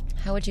Boyle.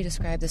 How would you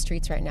describe the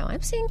streets right now?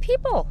 I'm seeing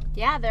people.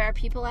 Yeah, there are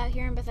people out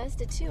here in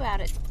Bethesda, too,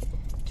 out at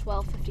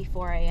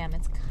 12:54 a.m.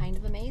 It's kind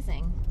of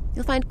amazing.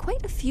 You'll find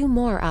quite a few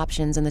more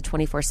options in the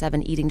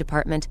 24/7 eating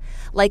department,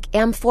 like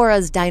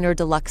Amphora's Diner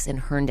Deluxe in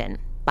Herndon,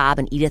 Bob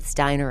and Edith's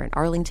Diner in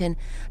Arlington,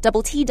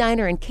 Double T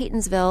Diner in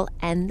Catonsville,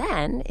 and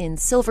then in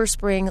Silver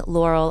Spring,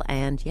 Laurel,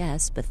 and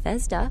yes,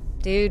 Bethesda.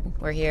 Dude,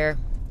 we're here.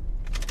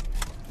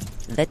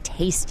 The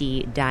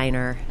Tasty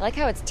Diner. I like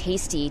how it's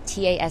tasty,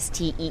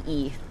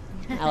 T-A-S-T-E-E.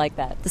 I like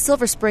that. The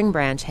Silver Spring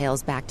branch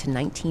hails back to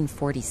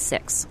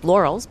 1946.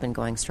 Laurel's been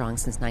going strong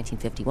since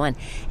 1951.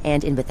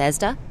 And in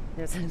Bethesda,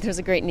 there's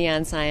a great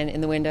neon sign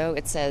in the window.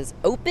 It says,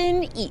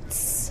 Open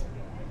Eats.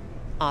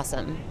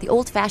 Awesome. The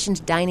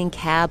old-fashioned dining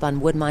cab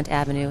on Woodmont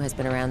Avenue has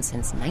been around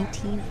since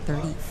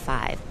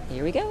 1935.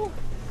 Here we go.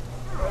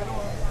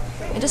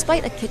 And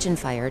despite a kitchen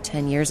fire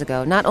 10 years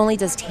ago, not only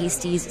does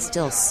Tasty's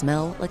still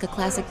smell like a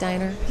classic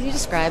diner, can you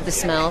describe the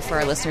smell for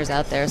our listeners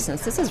out there,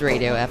 since this is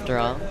radio after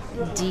all?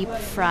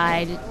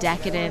 Deep-fried,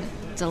 decadent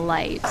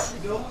delight,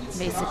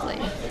 basically.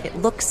 It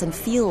looks and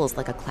feels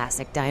like a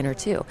classic diner,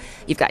 too.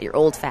 You've got your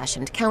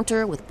old-fashioned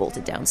counter with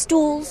bolted-down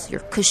stools,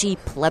 your cushy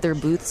pleather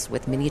booths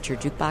with miniature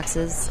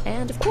jukeboxes,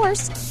 and, of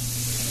course,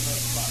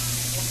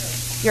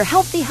 your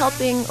healthy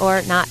helping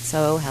or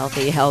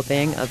not-so-healthy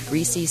helping of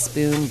greasy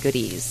spoon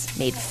goodies,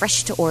 made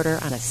fresh to order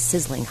on a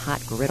sizzling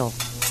hot griddle.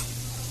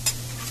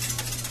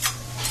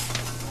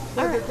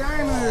 Well, the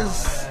diner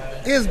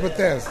is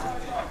Bethesda.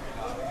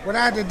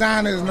 Without the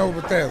diner, is no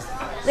Bethesda.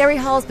 Larry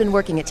Hall's been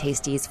working at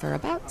Tasty's for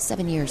about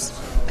 7 years.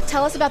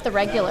 Tell us about the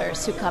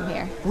regulars who come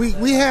here.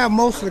 We have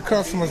most of the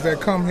customers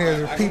that come here,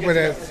 the people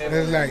that's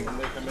like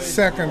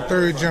second,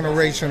 third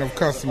generation of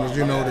customers.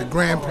 You know, the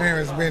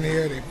grandparents been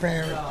here, their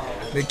parents,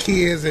 the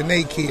kids, and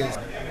their kids.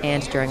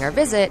 And during our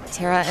visit,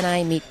 Tara and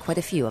I meet quite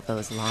a few of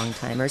those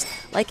long-timers,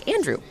 like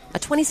Andrew, a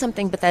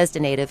 20-something Bethesda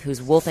native who's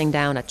wolfing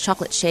down a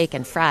chocolate shake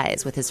and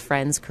fries with his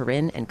friends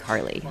Corinne and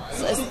Carly.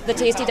 So is the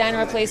Tasty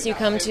Diner a place you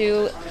come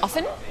to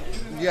often?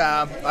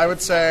 Yeah, I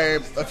would say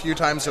a few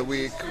times a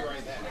week,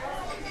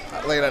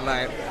 late at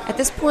night. At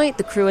this point,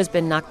 the crew has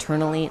been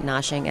nocturnally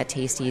noshing at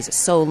Tasty's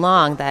so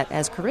long that,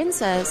 as Corinne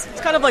says,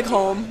 it's kind of like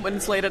home when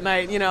it's late at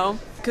night, you know,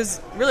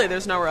 because really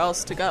there's nowhere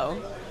else to go.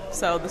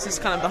 So this is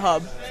kind of the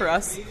hub for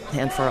us.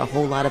 And for a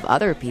whole lot of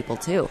other people,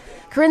 too.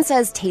 Corinne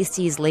says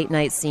Tasty's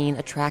late-night scene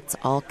attracts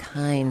all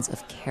kinds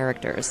of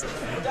characters.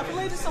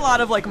 Definitely just a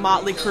lot of, like,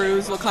 motley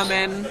crews will come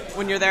in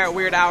when you're there at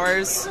weird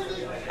hours.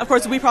 Of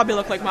course, we probably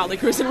look like motley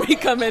crews when we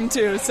come in,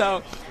 too,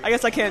 so I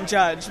guess I can't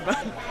judge. But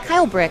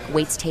Kyle Brick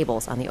waits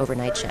tables on the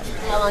overnight shift.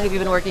 How long have you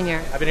been working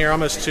here? I've been here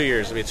almost 2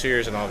 years. It'll be 2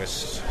 years in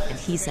August. And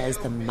he says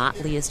the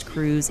motliest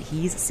crews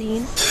he's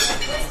seen.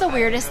 What's the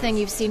weirdest thing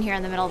you've seen here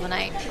in the middle of the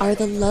night? Are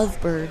the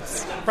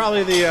lovebirds.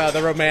 Probably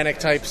the romantic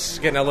types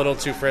getting a little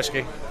too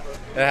frisky.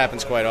 That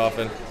happens quite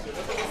often.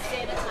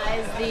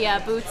 Sanitize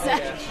the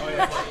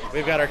booths.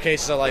 We've got our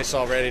cases of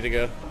Lysol ready to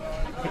go.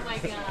 Oh my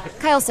God.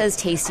 Kyle says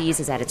Tasty's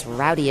is at its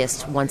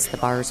rowdiest once the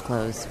bars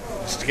close.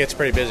 It gets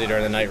pretty busy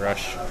during the night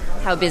rush.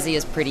 How busy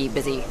is pretty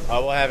busy?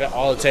 We'll have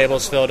all the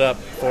tables filled up,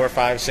 4,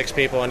 5, 6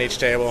 people on each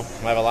table.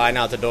 We'll have a line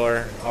out the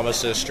door, almost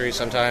to the street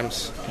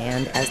sometimes.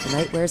 And as the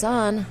night wears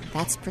on,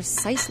 that's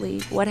precisely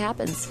what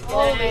happens.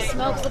 Holy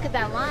smokes, look at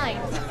that line.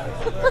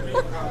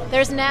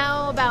 There's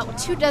now about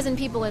 24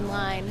 people in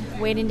line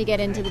waiting to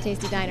get into the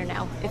Tasty Diner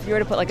now. If you were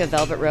to put like a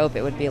velvet rope,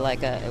 it would be like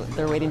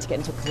they're waiting to get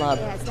into a club.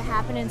 Yeah, it's the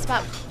happening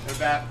spot. We're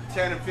back.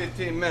 10 or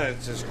 15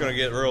 minutes, it's going to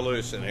get real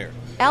loose in here.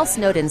 Al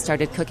Snowden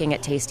started cooking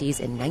at Tasty's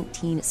in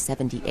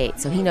 1978,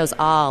 so he knows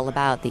all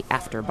about the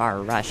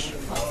after-bar rush.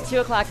 It's 2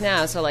 o'clock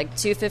now, so like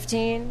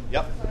 2:15?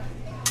 Yep.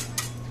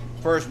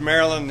 First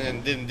Maryland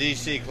and then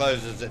D.C.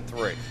 closes at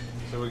 3.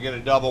 So we get a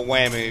double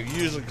whammy,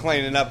 usually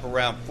cleaning up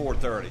around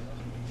 4:30.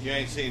 You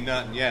ain't seen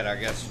nothing yet, I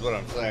guess is what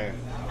I'm saying.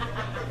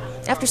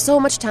 After so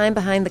much time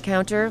behind the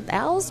counter,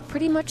 Al's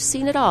pretty much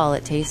seen it all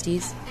at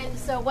Tasty's. And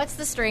so what's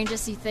the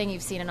strangest thing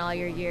you've seen in all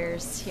your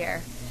years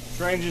here?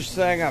 Strangest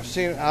thing I've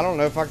seen, I don't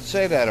know if I can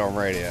say that on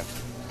radio.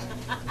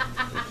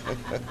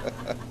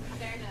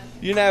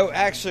 You know,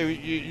 actually,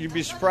 you'd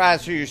be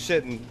surprised who you're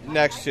sitting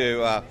next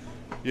to.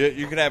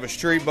 You could have a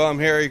street bum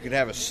here, you could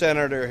have a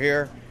senator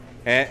here,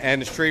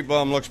 and the street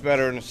bum looks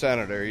better than the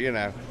senator, you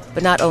know.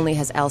 But not only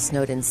has Al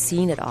Snowden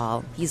seen it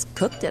all, he's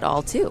cooked it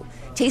all, too.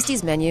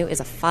 Tasty's menu is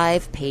a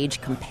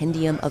 5-page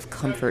compendium of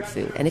comfort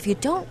food. And if you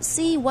don't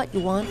see what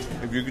you want...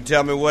 If you can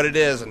tell me what it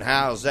is and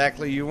how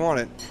exactly you want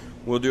it,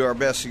 we'll do our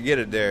best to get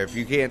it there. If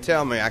you can't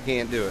tell me, I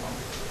can't do it.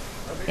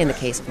 In the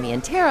case of me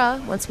and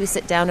Tara, once we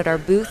sit down at our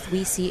booth,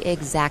 we see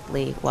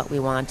exactly what we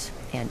want.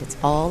 And it's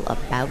all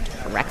about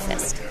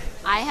breakfast.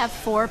 I have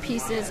 4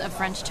 pieces of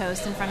French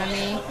toast in front of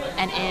me,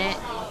 and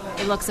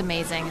it looks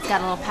amazing. It's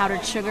got a little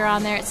powdered sugar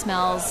on there. It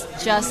smells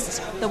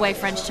just the way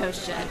French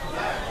toast should.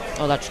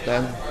 Oh, that's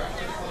good.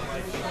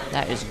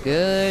 That is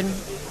good.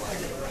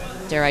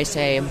 Dare I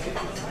say,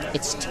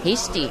 it's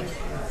tasty.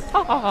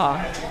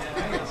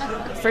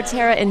 For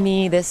Tara and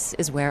me, this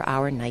is where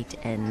our night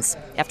ends.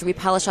 After we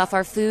polish off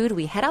our food,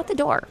 we head out the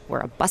door, where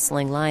a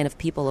bustling line of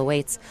people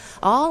awaits,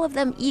 all of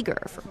them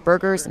eager for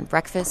burgers and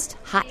breakfast,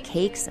 hot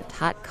cakes and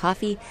hot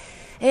coffee,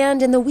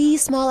 and in the wee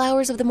small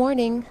hours of the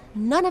morning,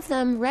 none of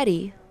them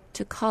ready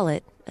to call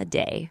it a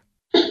day.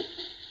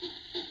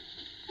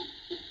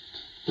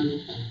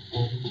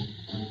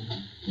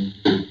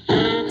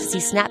 To see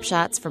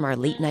snapshots from our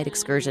late-night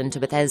excursion to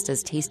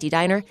Bethesda's Tasty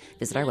Diner,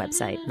 visit our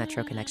website,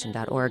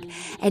 metroconnection.org.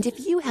 And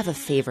if you have a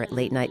favorite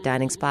late-night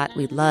dining spot,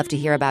 we'd love to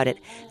hear about it.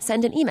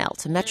 Send an email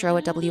to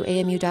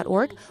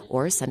metro@wamu.org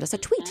or send us a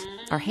tweet.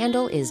 Our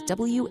handle is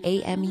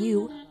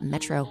WAMU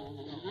Metro.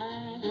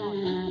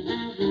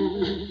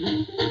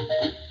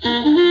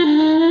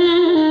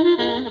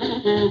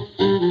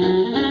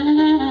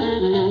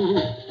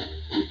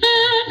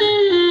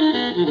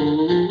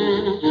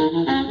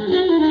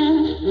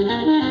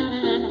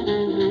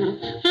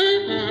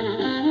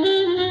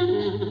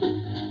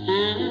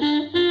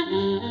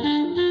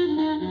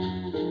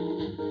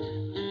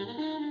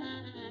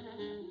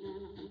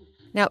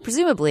 Now,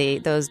 presumably,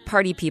 those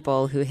party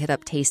people who hit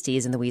up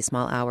Tasty's in the wee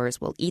small hours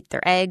will eat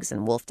their eggs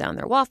and wolf down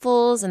their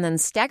waffles and then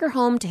stagger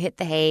home to hit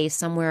the hay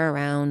somewhere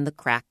around the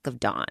crack of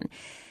dawn.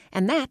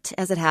 And that,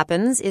 as it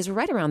happens, is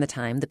right around the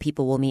time the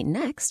people we'll meet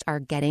next are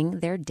getting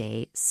their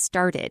day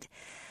started.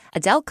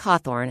 Adele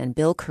Cawthorn and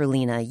Bill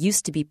Curlina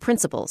used to be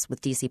principals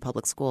with D.C.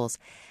 Public Schools,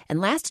 and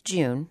last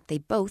June they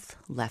both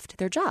left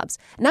their jobs,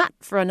 not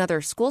for another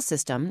school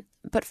system,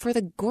 but for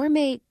the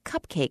gourmet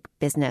cupcake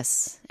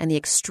business and the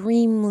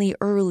extremely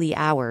early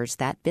hours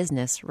that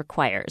business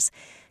requires.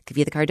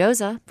 Kavitha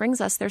Cardoza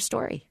brings us their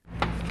story.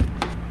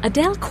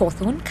 Adele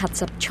Cawthorn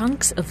cuts up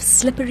chunks of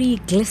slippery,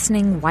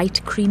 glistening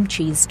white cream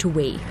cheese to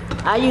weigh.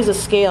 I use a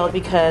scale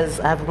because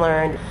I've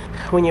learned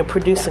when you're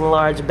producing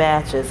large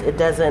batches, it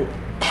doesn't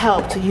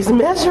help to use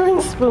measuring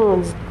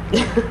spoons.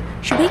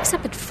 She wakes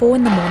up at 4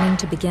 a.m.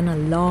 to begin a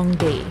long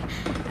day.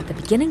 At the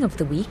beginning of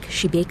the week,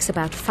 she bakes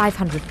about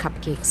 500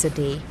 cupcakes a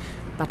day.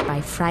 But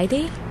by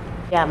Friday...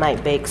 I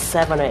might bake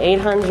 700 or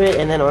 800,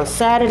 and then on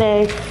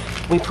Saturday,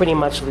 we pretty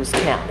much lose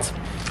count.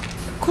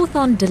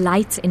 Cawthorn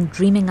delights in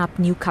dreaming up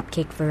new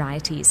cupcake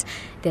varieties.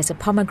 There's a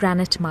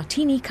pomegranate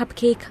martini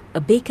cupcake,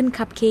 a bacon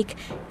cupcake,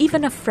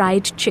 even a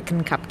fried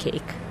chicken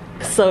cupcake.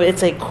 So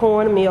it's a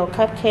cornmeal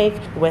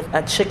cupcake with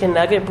a chicken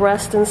nugget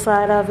breast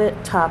inside of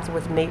it, topped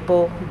with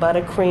maple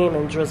buttercream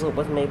and drizzled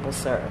with maple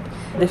syrup.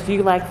 If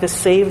you like the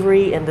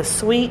savory and the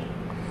sweet,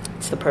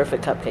 it's the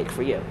perfect cupcake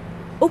for you.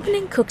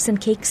 Opening Cooks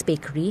and Cakes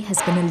Bakery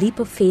has been a leap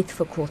of faith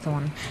for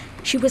Cawthorn.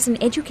 She was an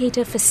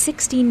educator for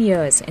 16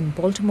 years in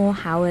Baltimore,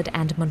 Howard,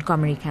 and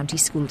Montgomery County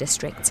school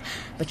districts.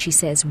 But she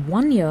says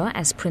 1 year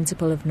as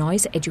principal of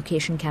Noyes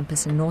Education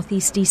Campus in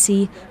Northeast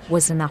D.C.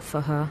 was enough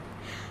for her.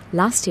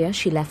 Last year,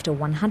 she left a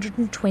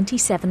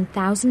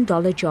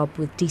 $127,000 job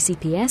with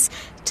DCPS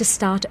to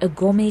start a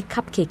gourmet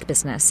cupcake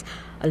business,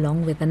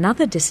 along with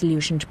another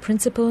disillusioned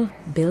principal,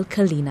 Bill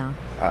Curlina.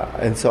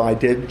 And so I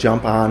did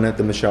jump on at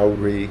the Michelle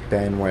Rhee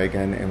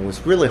bandwagon and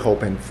was really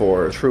hoping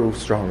for true,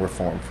 strong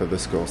reform for the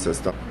school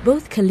system.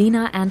 Both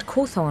Curlina and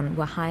Cawthorn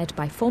were hired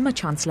by former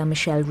Chancellor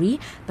Michelle Rhee,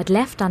 but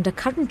left under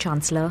current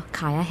Chancellor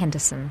Kaya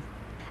Henderson.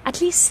 At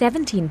least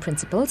 17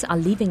 principals are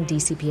leaving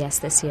DCPS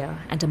this year,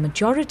 and a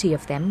majority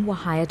of them were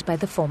hired by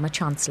the former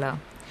Chancellor.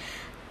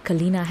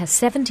 Curlina has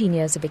 17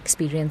 years of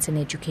experience in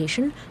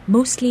education,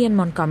 mostly in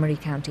Montgomery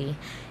County.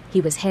 He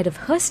was head of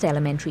Hearst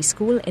Elementary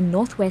School in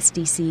Northwest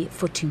D.C.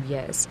 for 2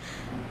 years.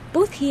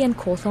 Both he and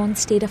Cawthorn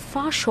stayed a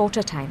far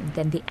shorter time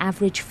than the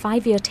average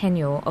 5-year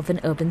tenure of an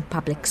urban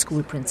public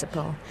school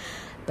principal.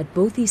 But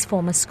both these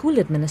former school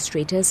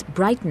administrators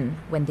brighten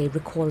when they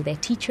recall their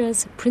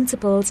teachers,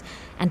 principals,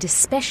 and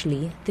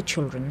especially the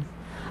children.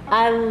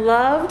 I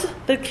loved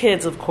the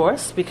kids, of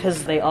course,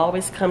 because they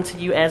always come to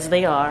you as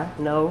they are,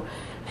 no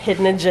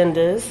hidden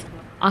agendas.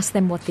 Ask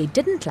them what they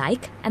didn't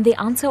like, and they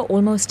answer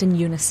almost in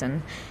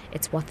unison.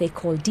 It's what they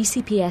call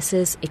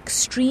DCPS's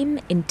extreme,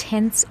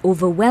 intense,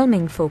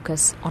 overwhelming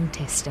focus on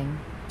testing.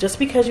 Just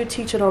because you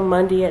teach it on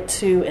Monday at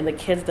 2 and the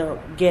kids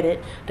don't get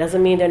it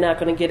doesn't mean they're not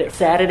going to get it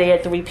Saturday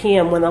at 3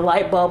 p.m. when the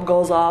light bulb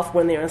goes off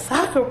when they're in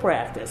soccer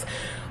practice.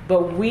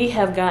 But we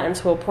have gotten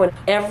to a point,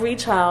 every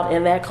child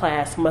in that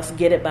class must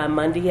get it by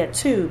Monday at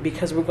 2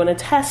 because we're going to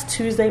test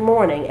Tuesday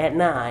morning at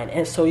 9.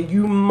 And so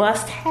you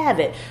must have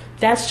it.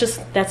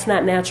 That's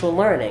not natural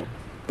learning.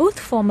 Both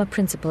former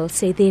principals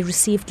say they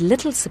received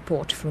little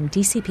support from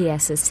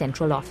DCPS's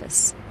central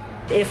office.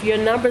 If your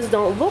numbers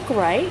don't look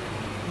right,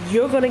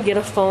 you're going to get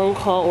a phone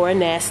call or a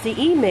nasty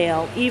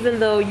email, even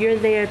though you're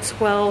there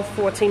 12,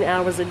 14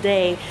 hours a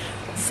day,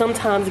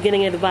 sometimes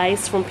getting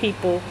advice from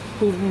people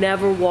who've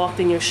never walked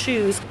in your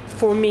shoes.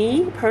 For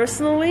me,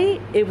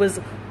 personally, it was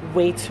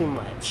way too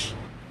much.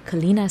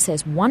 Kalina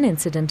says one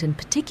incident in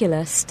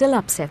particular still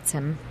upsets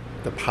him.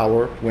 The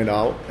power went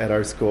out at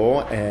our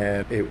school,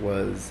 and it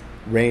was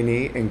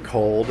rainy and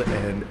cold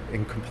and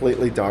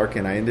completely dark,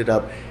 and I ended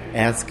up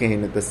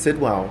asking the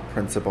Sidwell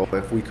principal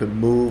if we could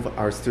move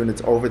our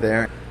students over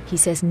there. He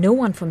says no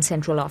one from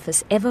central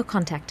office ever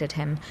contacted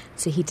him,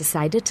 so he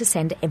decided to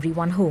send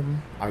everyone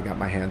home. I got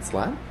my hands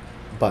slapped,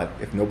 but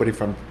if nobody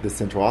from the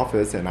central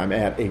office, and I'm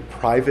at a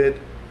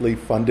privately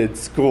funded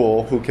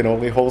school who can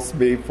only host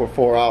me for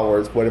 4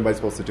 hours, what am I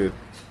supposed to do?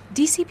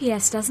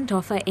 DCPS doesn't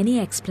offer any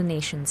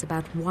explanations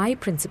about why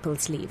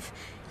principals leave.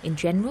 In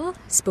general,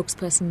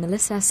 spokesperson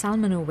Melissa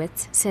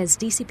Salmanowitz says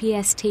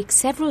DCPS takes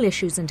several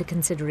issues into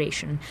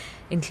consideration,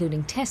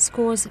 including test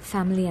scores,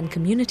 family and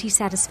community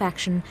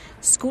satisfaction,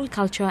 school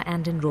culture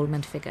and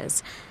enrollment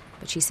figures.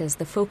 But she says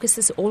the focus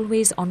is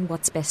always on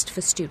what's best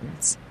for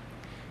students.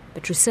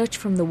 But research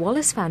from the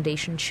Wallace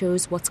Foundation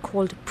shows what's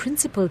called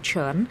principal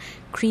churn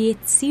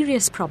creates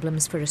serious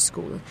problems for a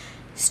school.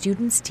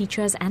 Students,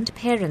 teachers and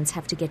parents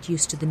have to get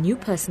used to the new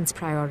person's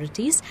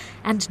priorities,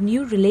 and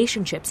new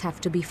relationships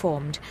have to be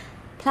formed.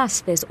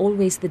 Plus, there's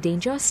always the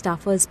danger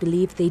staffers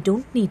believe they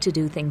don't need to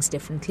do things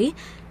differently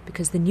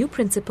because the new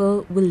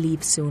principal will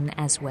leave soon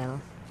as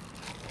well.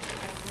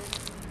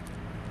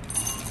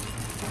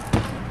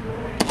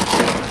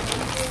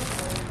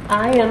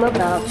 I am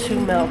about to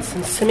melt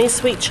some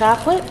semi-sweet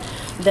chocolate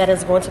that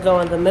is going to go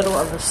in the middle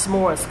of the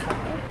s'mores cup.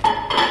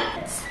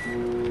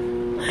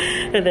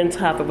 And then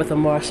top it with a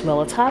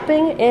marshmallow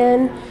topping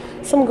and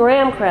some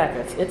graham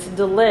crackers. It's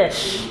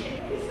delish.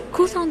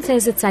 Cawthorn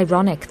says it's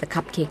ironic the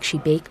cupcakes she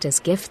baked as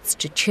gifts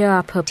to cheer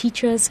up her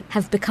teachers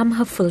have become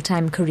her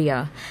full-time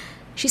career.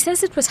 She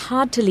says it was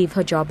hard to leave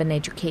her job in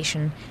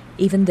education,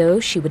 even though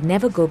she would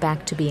never go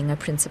back to being a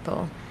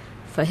principal.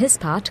 For his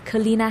part,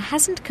 Kalina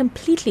hasn't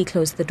completely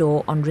closed the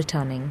door on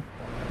returning.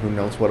 Who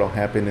knows what will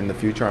happen in the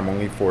future? I'm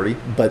only 40,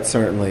 but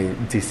certainly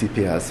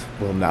DCPS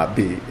will not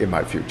be in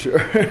my future.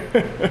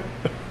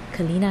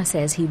 Kalina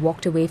says he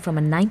walked away from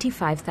a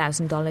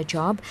 $95,000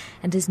 job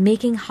and is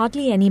making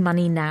hardly any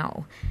money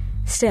now.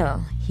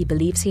 Still, he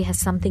believes he has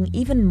something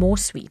even more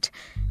sweet,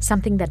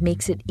 something that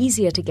makes it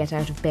easier to get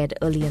out of bed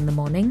early in the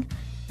morning,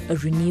 a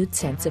renewed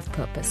sense of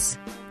purpose.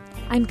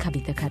 I'm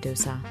Kavitha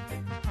Cardoza.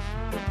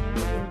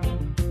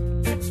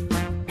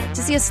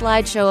 To see a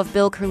slideshow of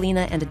Bill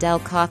Kalina and Adele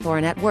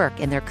Cawthorn at work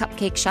in their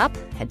cupcake shop,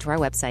 head to our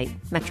website,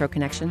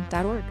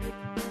 metroconnection.org.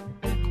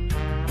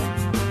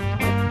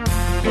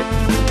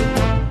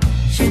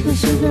 Sugar,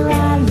 sugar,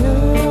 I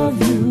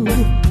love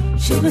you.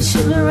 Sugar,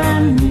 sugar,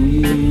 I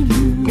need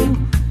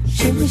you.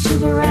 Sugar,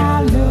 sugar,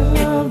 I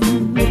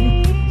love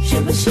you.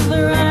 Sugar,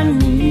 sugar, I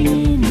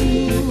need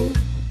you.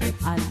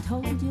 I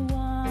told you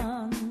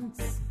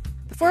once.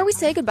 Before we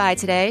say goodbye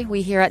today,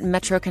 we here at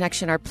Metro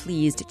Connection are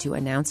pleased to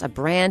announce a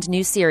brand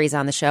new series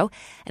on the show,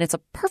 and it's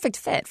a perfect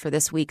fit for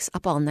this week's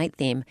Up All Night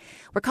theme.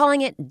 We're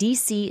calling it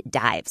DC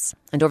Dives,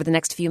 and over the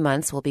next few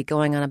months, we'll be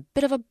going on a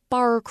bit of a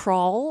bar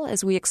crawl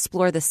as we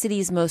explore the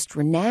city's most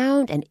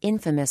renowned and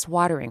infamous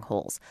watering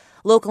holes,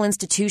 local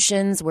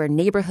institutions where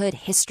neighborhood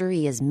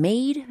history is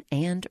made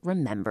and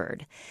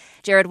remembered.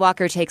 Jared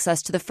Walker takes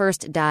us to the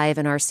first dive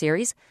in our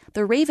series,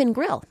 the Raven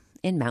Grill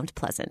in Mount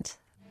Pleasant.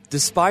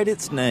 Despite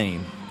its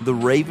name, the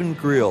Raven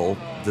Grill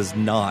does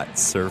not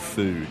serve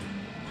food.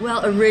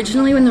 Well,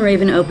 originally when the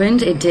Raven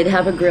opened, it did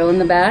have a grill in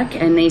the back,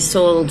 and they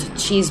sold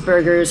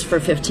cheeseburgers for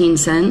 15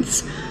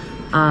 cents.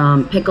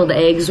 Pickled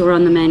eggs were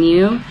on the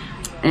menu,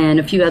 and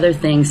a few other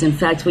things. In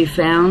fact, we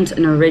found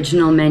an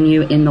original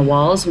menu in the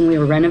walls when we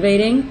were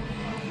renovating.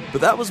 But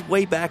that was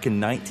way back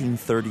in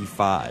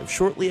 1935,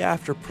 shortly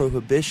after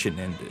Prohibition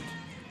ended.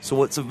 So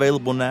what's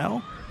available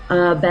now?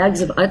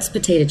 Bags of Utz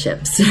potato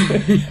chips.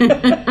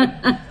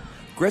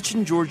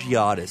 Gretchen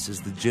Georgiadis is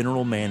the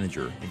general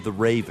manager of The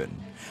Raven,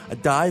 a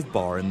dive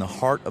bar in the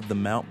heart of the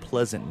Mount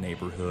Pleasant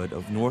neighborhood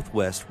of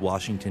Northwest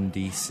Washington,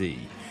 D.C.,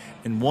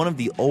 and one of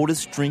the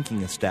oldest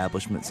drinking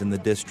establishments in the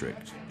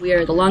district. We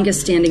are the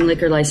longest-standing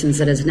liquor license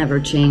that has never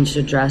changed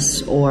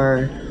address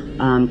or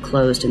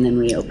closed and then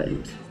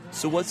reopened.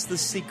 So what's the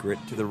secret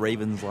to the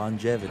Raven's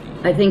longevity?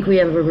 I think we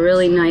have a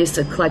really nice,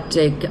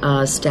 eclectic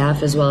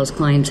staff as well as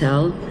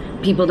clientele.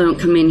 People don't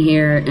come in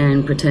here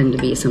and pretend to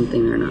be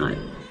something they're not.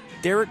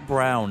 Derek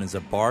Brown is a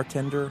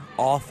bartender,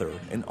 author,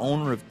 and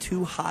owner of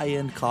 2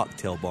 high-end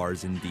cocktail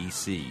bars in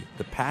D.C.,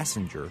 The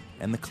Passenger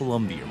and the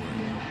Columbia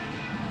Room.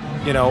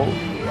 You know,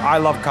 I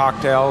love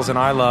cocktails and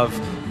I love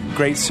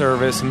great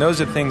service, and those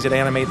are things that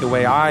animate the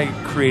way I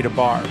create a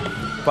bar.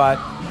 But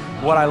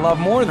what I love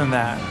more than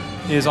that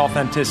is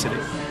authenticity.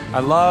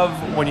 I love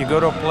when you go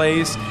to a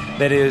place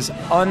that is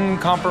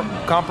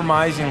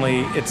uncompromisingly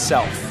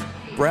itself.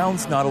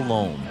 Brown's not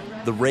alone.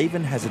 The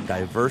Raven has a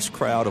diverse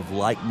crowd of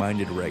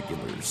like-minded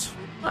regulars.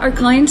 Our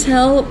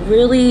clientele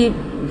really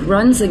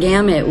runs the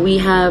gamut. We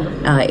have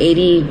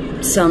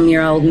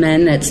 80-some-year-old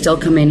men that still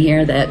come in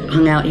here that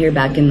hung out here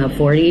back in the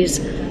 40s.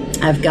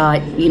 I've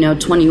got,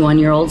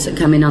 21-year-olds that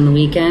come in on the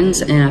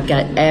weekends, and I've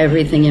got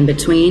everything in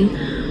between.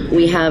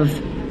 We have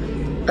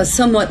a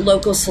somewhat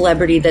local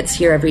celebrity that's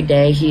here every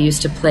day. He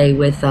used to play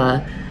with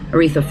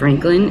Aretha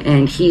Franklin,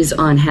 and he's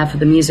on half of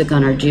the music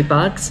on our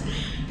jukebox.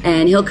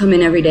 And he'll come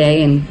in every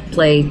day and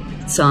play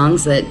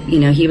songs that,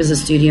 he was a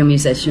studio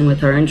musician with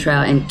her and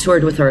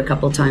toured with her a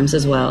couple times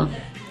as well.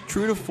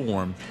 True to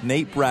form,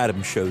 Nate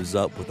Bradham shows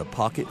up with a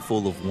pocket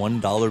full of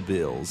 $1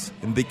 bills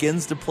and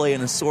begins to play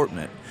an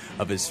assortment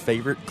of his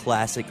favorite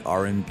classic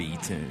R&B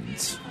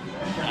tunes.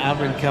 I've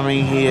been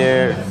coming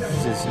here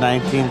since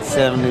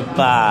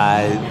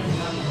 1975,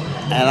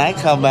 and I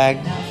come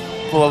back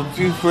for a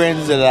few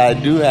friends that I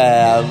do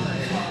have,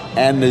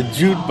 and the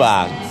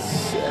jukebox.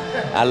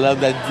 I love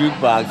that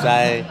jukebox.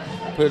 I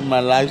put my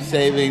life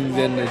savings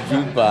in the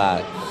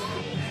jukebox.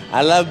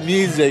 I love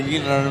music, you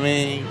know what I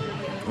mean?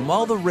 And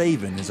while the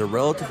Raven is a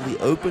relatively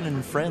open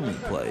and friendly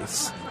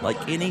place, like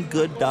any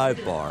good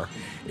dive bar,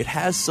 it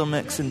has some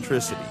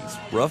eccentricities,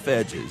 rough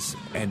edges,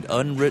 and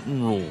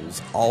unwritten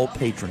rules all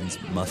patrons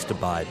must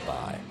abide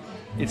by.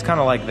 It's kind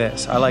of like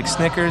this. I like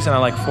Snickers and I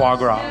like foie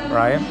gras,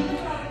 right?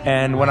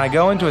 And when I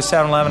go into a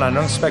 7-Eleven, I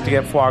don't expect to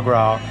get foie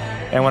gras.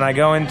 And when I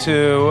go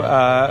into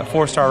a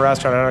 4-star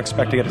restaurant, I don't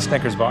expect to get a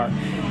Snickers bar.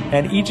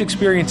 And each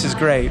experience is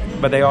great,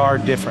 but they are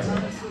different.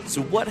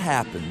 So what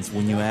happens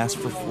when you ask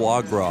for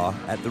foie gras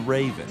at the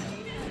Raven?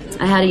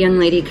 I had a young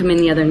lady come in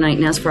the other night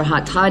and ask for a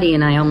hot toddy,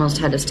 and I almost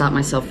had to stop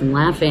myself from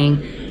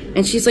laughing.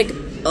 And she's like,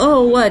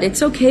 "Oh, what?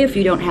 It's okay if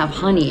you don't have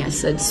honey." I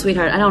said,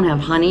 "Sweetheart, I don't have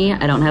honey,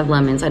 I don't have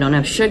lemons, I don't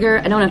have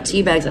sugar, I don't have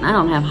tea bags, and I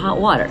don't have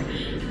hot water.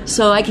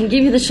 So I can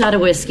give you the shot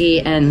of whiskey,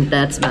 and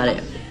that's about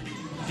it."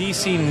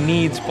 D.C.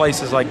 needs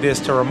places like this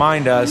to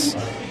remind us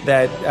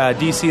that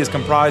D.C. is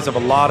comprised of a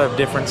lot of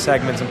different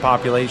segments and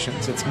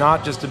populations. It's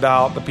not just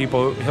about the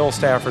people, Hill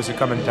staffers who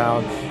come in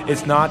town.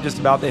 It's not just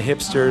about the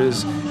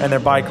hipsters and their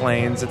bike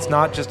lanes. It's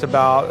not just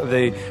about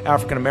the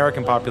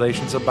African-American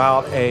population. It's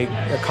about a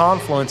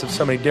confluence of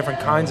so many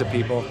different kinds of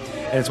people.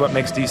 And it's what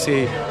makes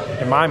D.C.,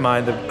 in my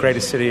mind, the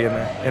greatest city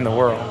in the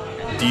world.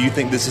 Do you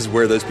think this is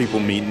where those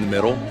people meet in the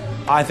middle?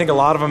 I think a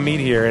lot of them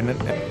meet here. And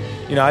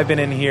I've been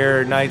in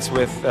here nights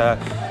with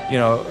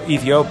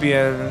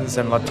Ethiopians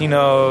and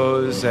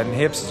Latinos and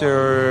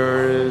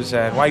hipsters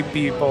and white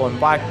people and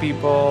black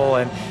people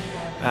and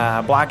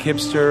black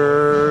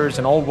hipsters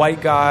and old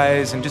white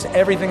guys and just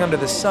everything under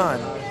the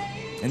sun.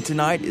 And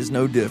tonight is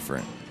no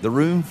different. The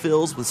room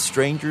fills with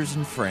strangers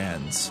and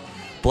friends,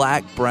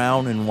 black,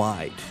 brown, and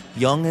white,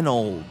 young and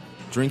old,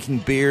 drinking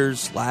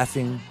beers,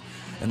 laughing,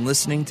 and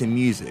listening to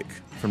music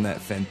from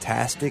that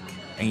fantastic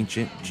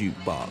ancient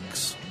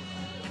jukebox.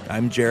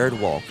 I'm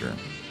Jared Walker.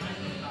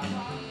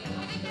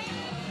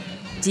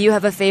 Do you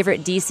have a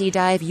favorite DC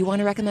dive you want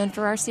to recommend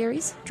for our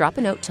series? Drop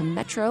a note to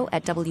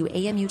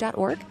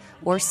metro@wamu.org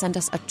or send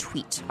us a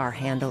tweet. Our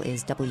handle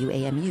is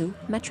WAMU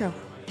Metro.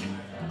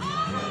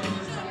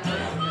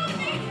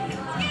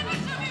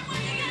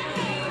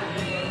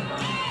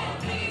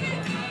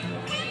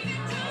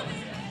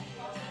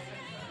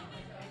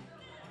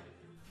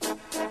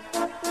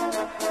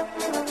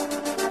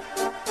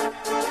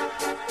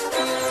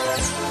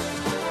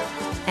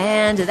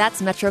 And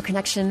that's Metro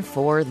Connection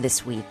for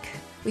this week.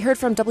 We heard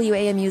from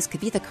WAMU's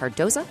Kavitha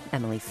Cardoza,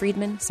 Emily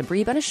Friedman,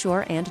 Sabri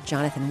Benashur, and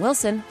Jonathan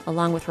Wilson,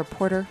 along with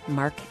reporter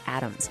Mark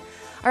Adams.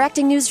 Our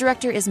acting news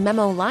director is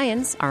Memo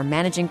Lyons. Our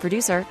managing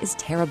producer is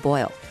Tara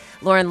Boyle.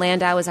 Lauren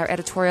Landau is our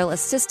editorial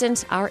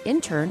assistant. Our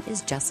intern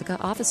is Jessica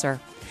Officer.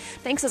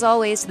 Thanks as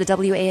always to the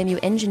WAMU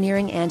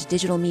engineering and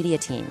digital media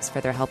teams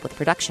for their help with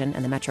production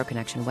and the Metro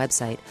Connection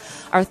website.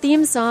 Our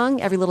theme song,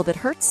 Every Little Bit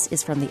Hurts,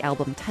 is from the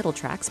album Title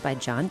Tracks by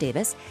John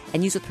Davis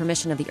and used with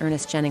permission of the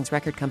Ernest Jennings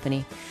Record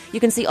Company. You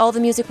can see all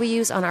the music we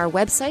use on our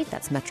website,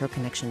 that's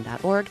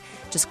metroconnection.org.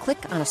 Just click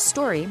on a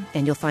story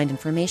and you'll find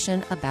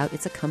information about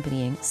its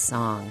accompanying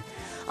song.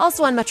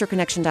 Also on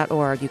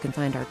metroconnection.org, you can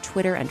find our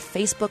Twitter and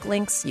Facebook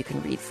links. You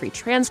can read free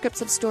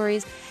transcripts of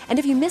stories. And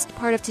if you missed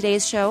part of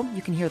today's show,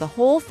 you can hear the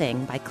whole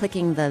thing by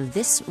clicking the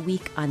This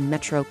Week on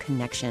Metro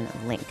Connection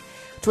link.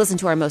 To listen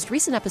to our most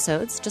recent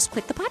episodes, just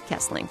click the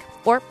podcast link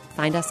or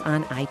find us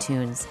on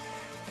iTunes.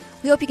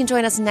 We hope you can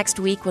join us next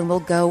week when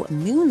we'll go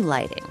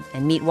moonlighting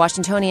and meet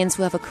Washingtonians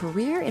who have a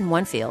career in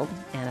one field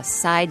and a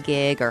side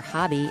gig or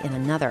hobby in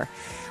another.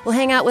 We'll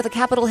hang out with a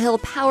Capitol Hill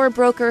power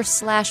broker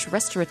 /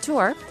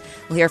 restaurateur.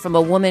 We'll hear from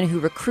a woman who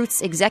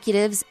recruits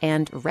executives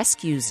and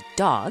rescues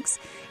dogs.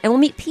 And we'll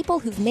meet people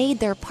who've made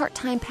their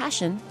part-time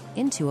passion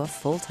into a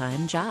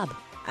full-time job.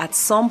 At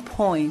some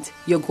point,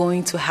 you're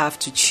going to have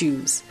to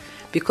choose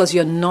because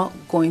you're not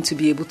going to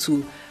be able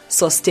to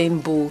sustain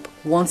both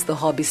once the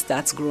hobby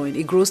starts growing.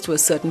 It grows to a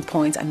certain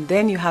point, and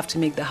then you have to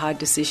make the hard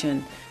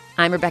decision.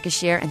 I'm Rebecca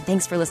Shear, and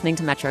thanks for listening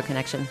to Metro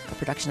Connection, a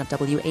production of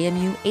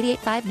WAMU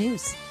 88.5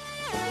 News.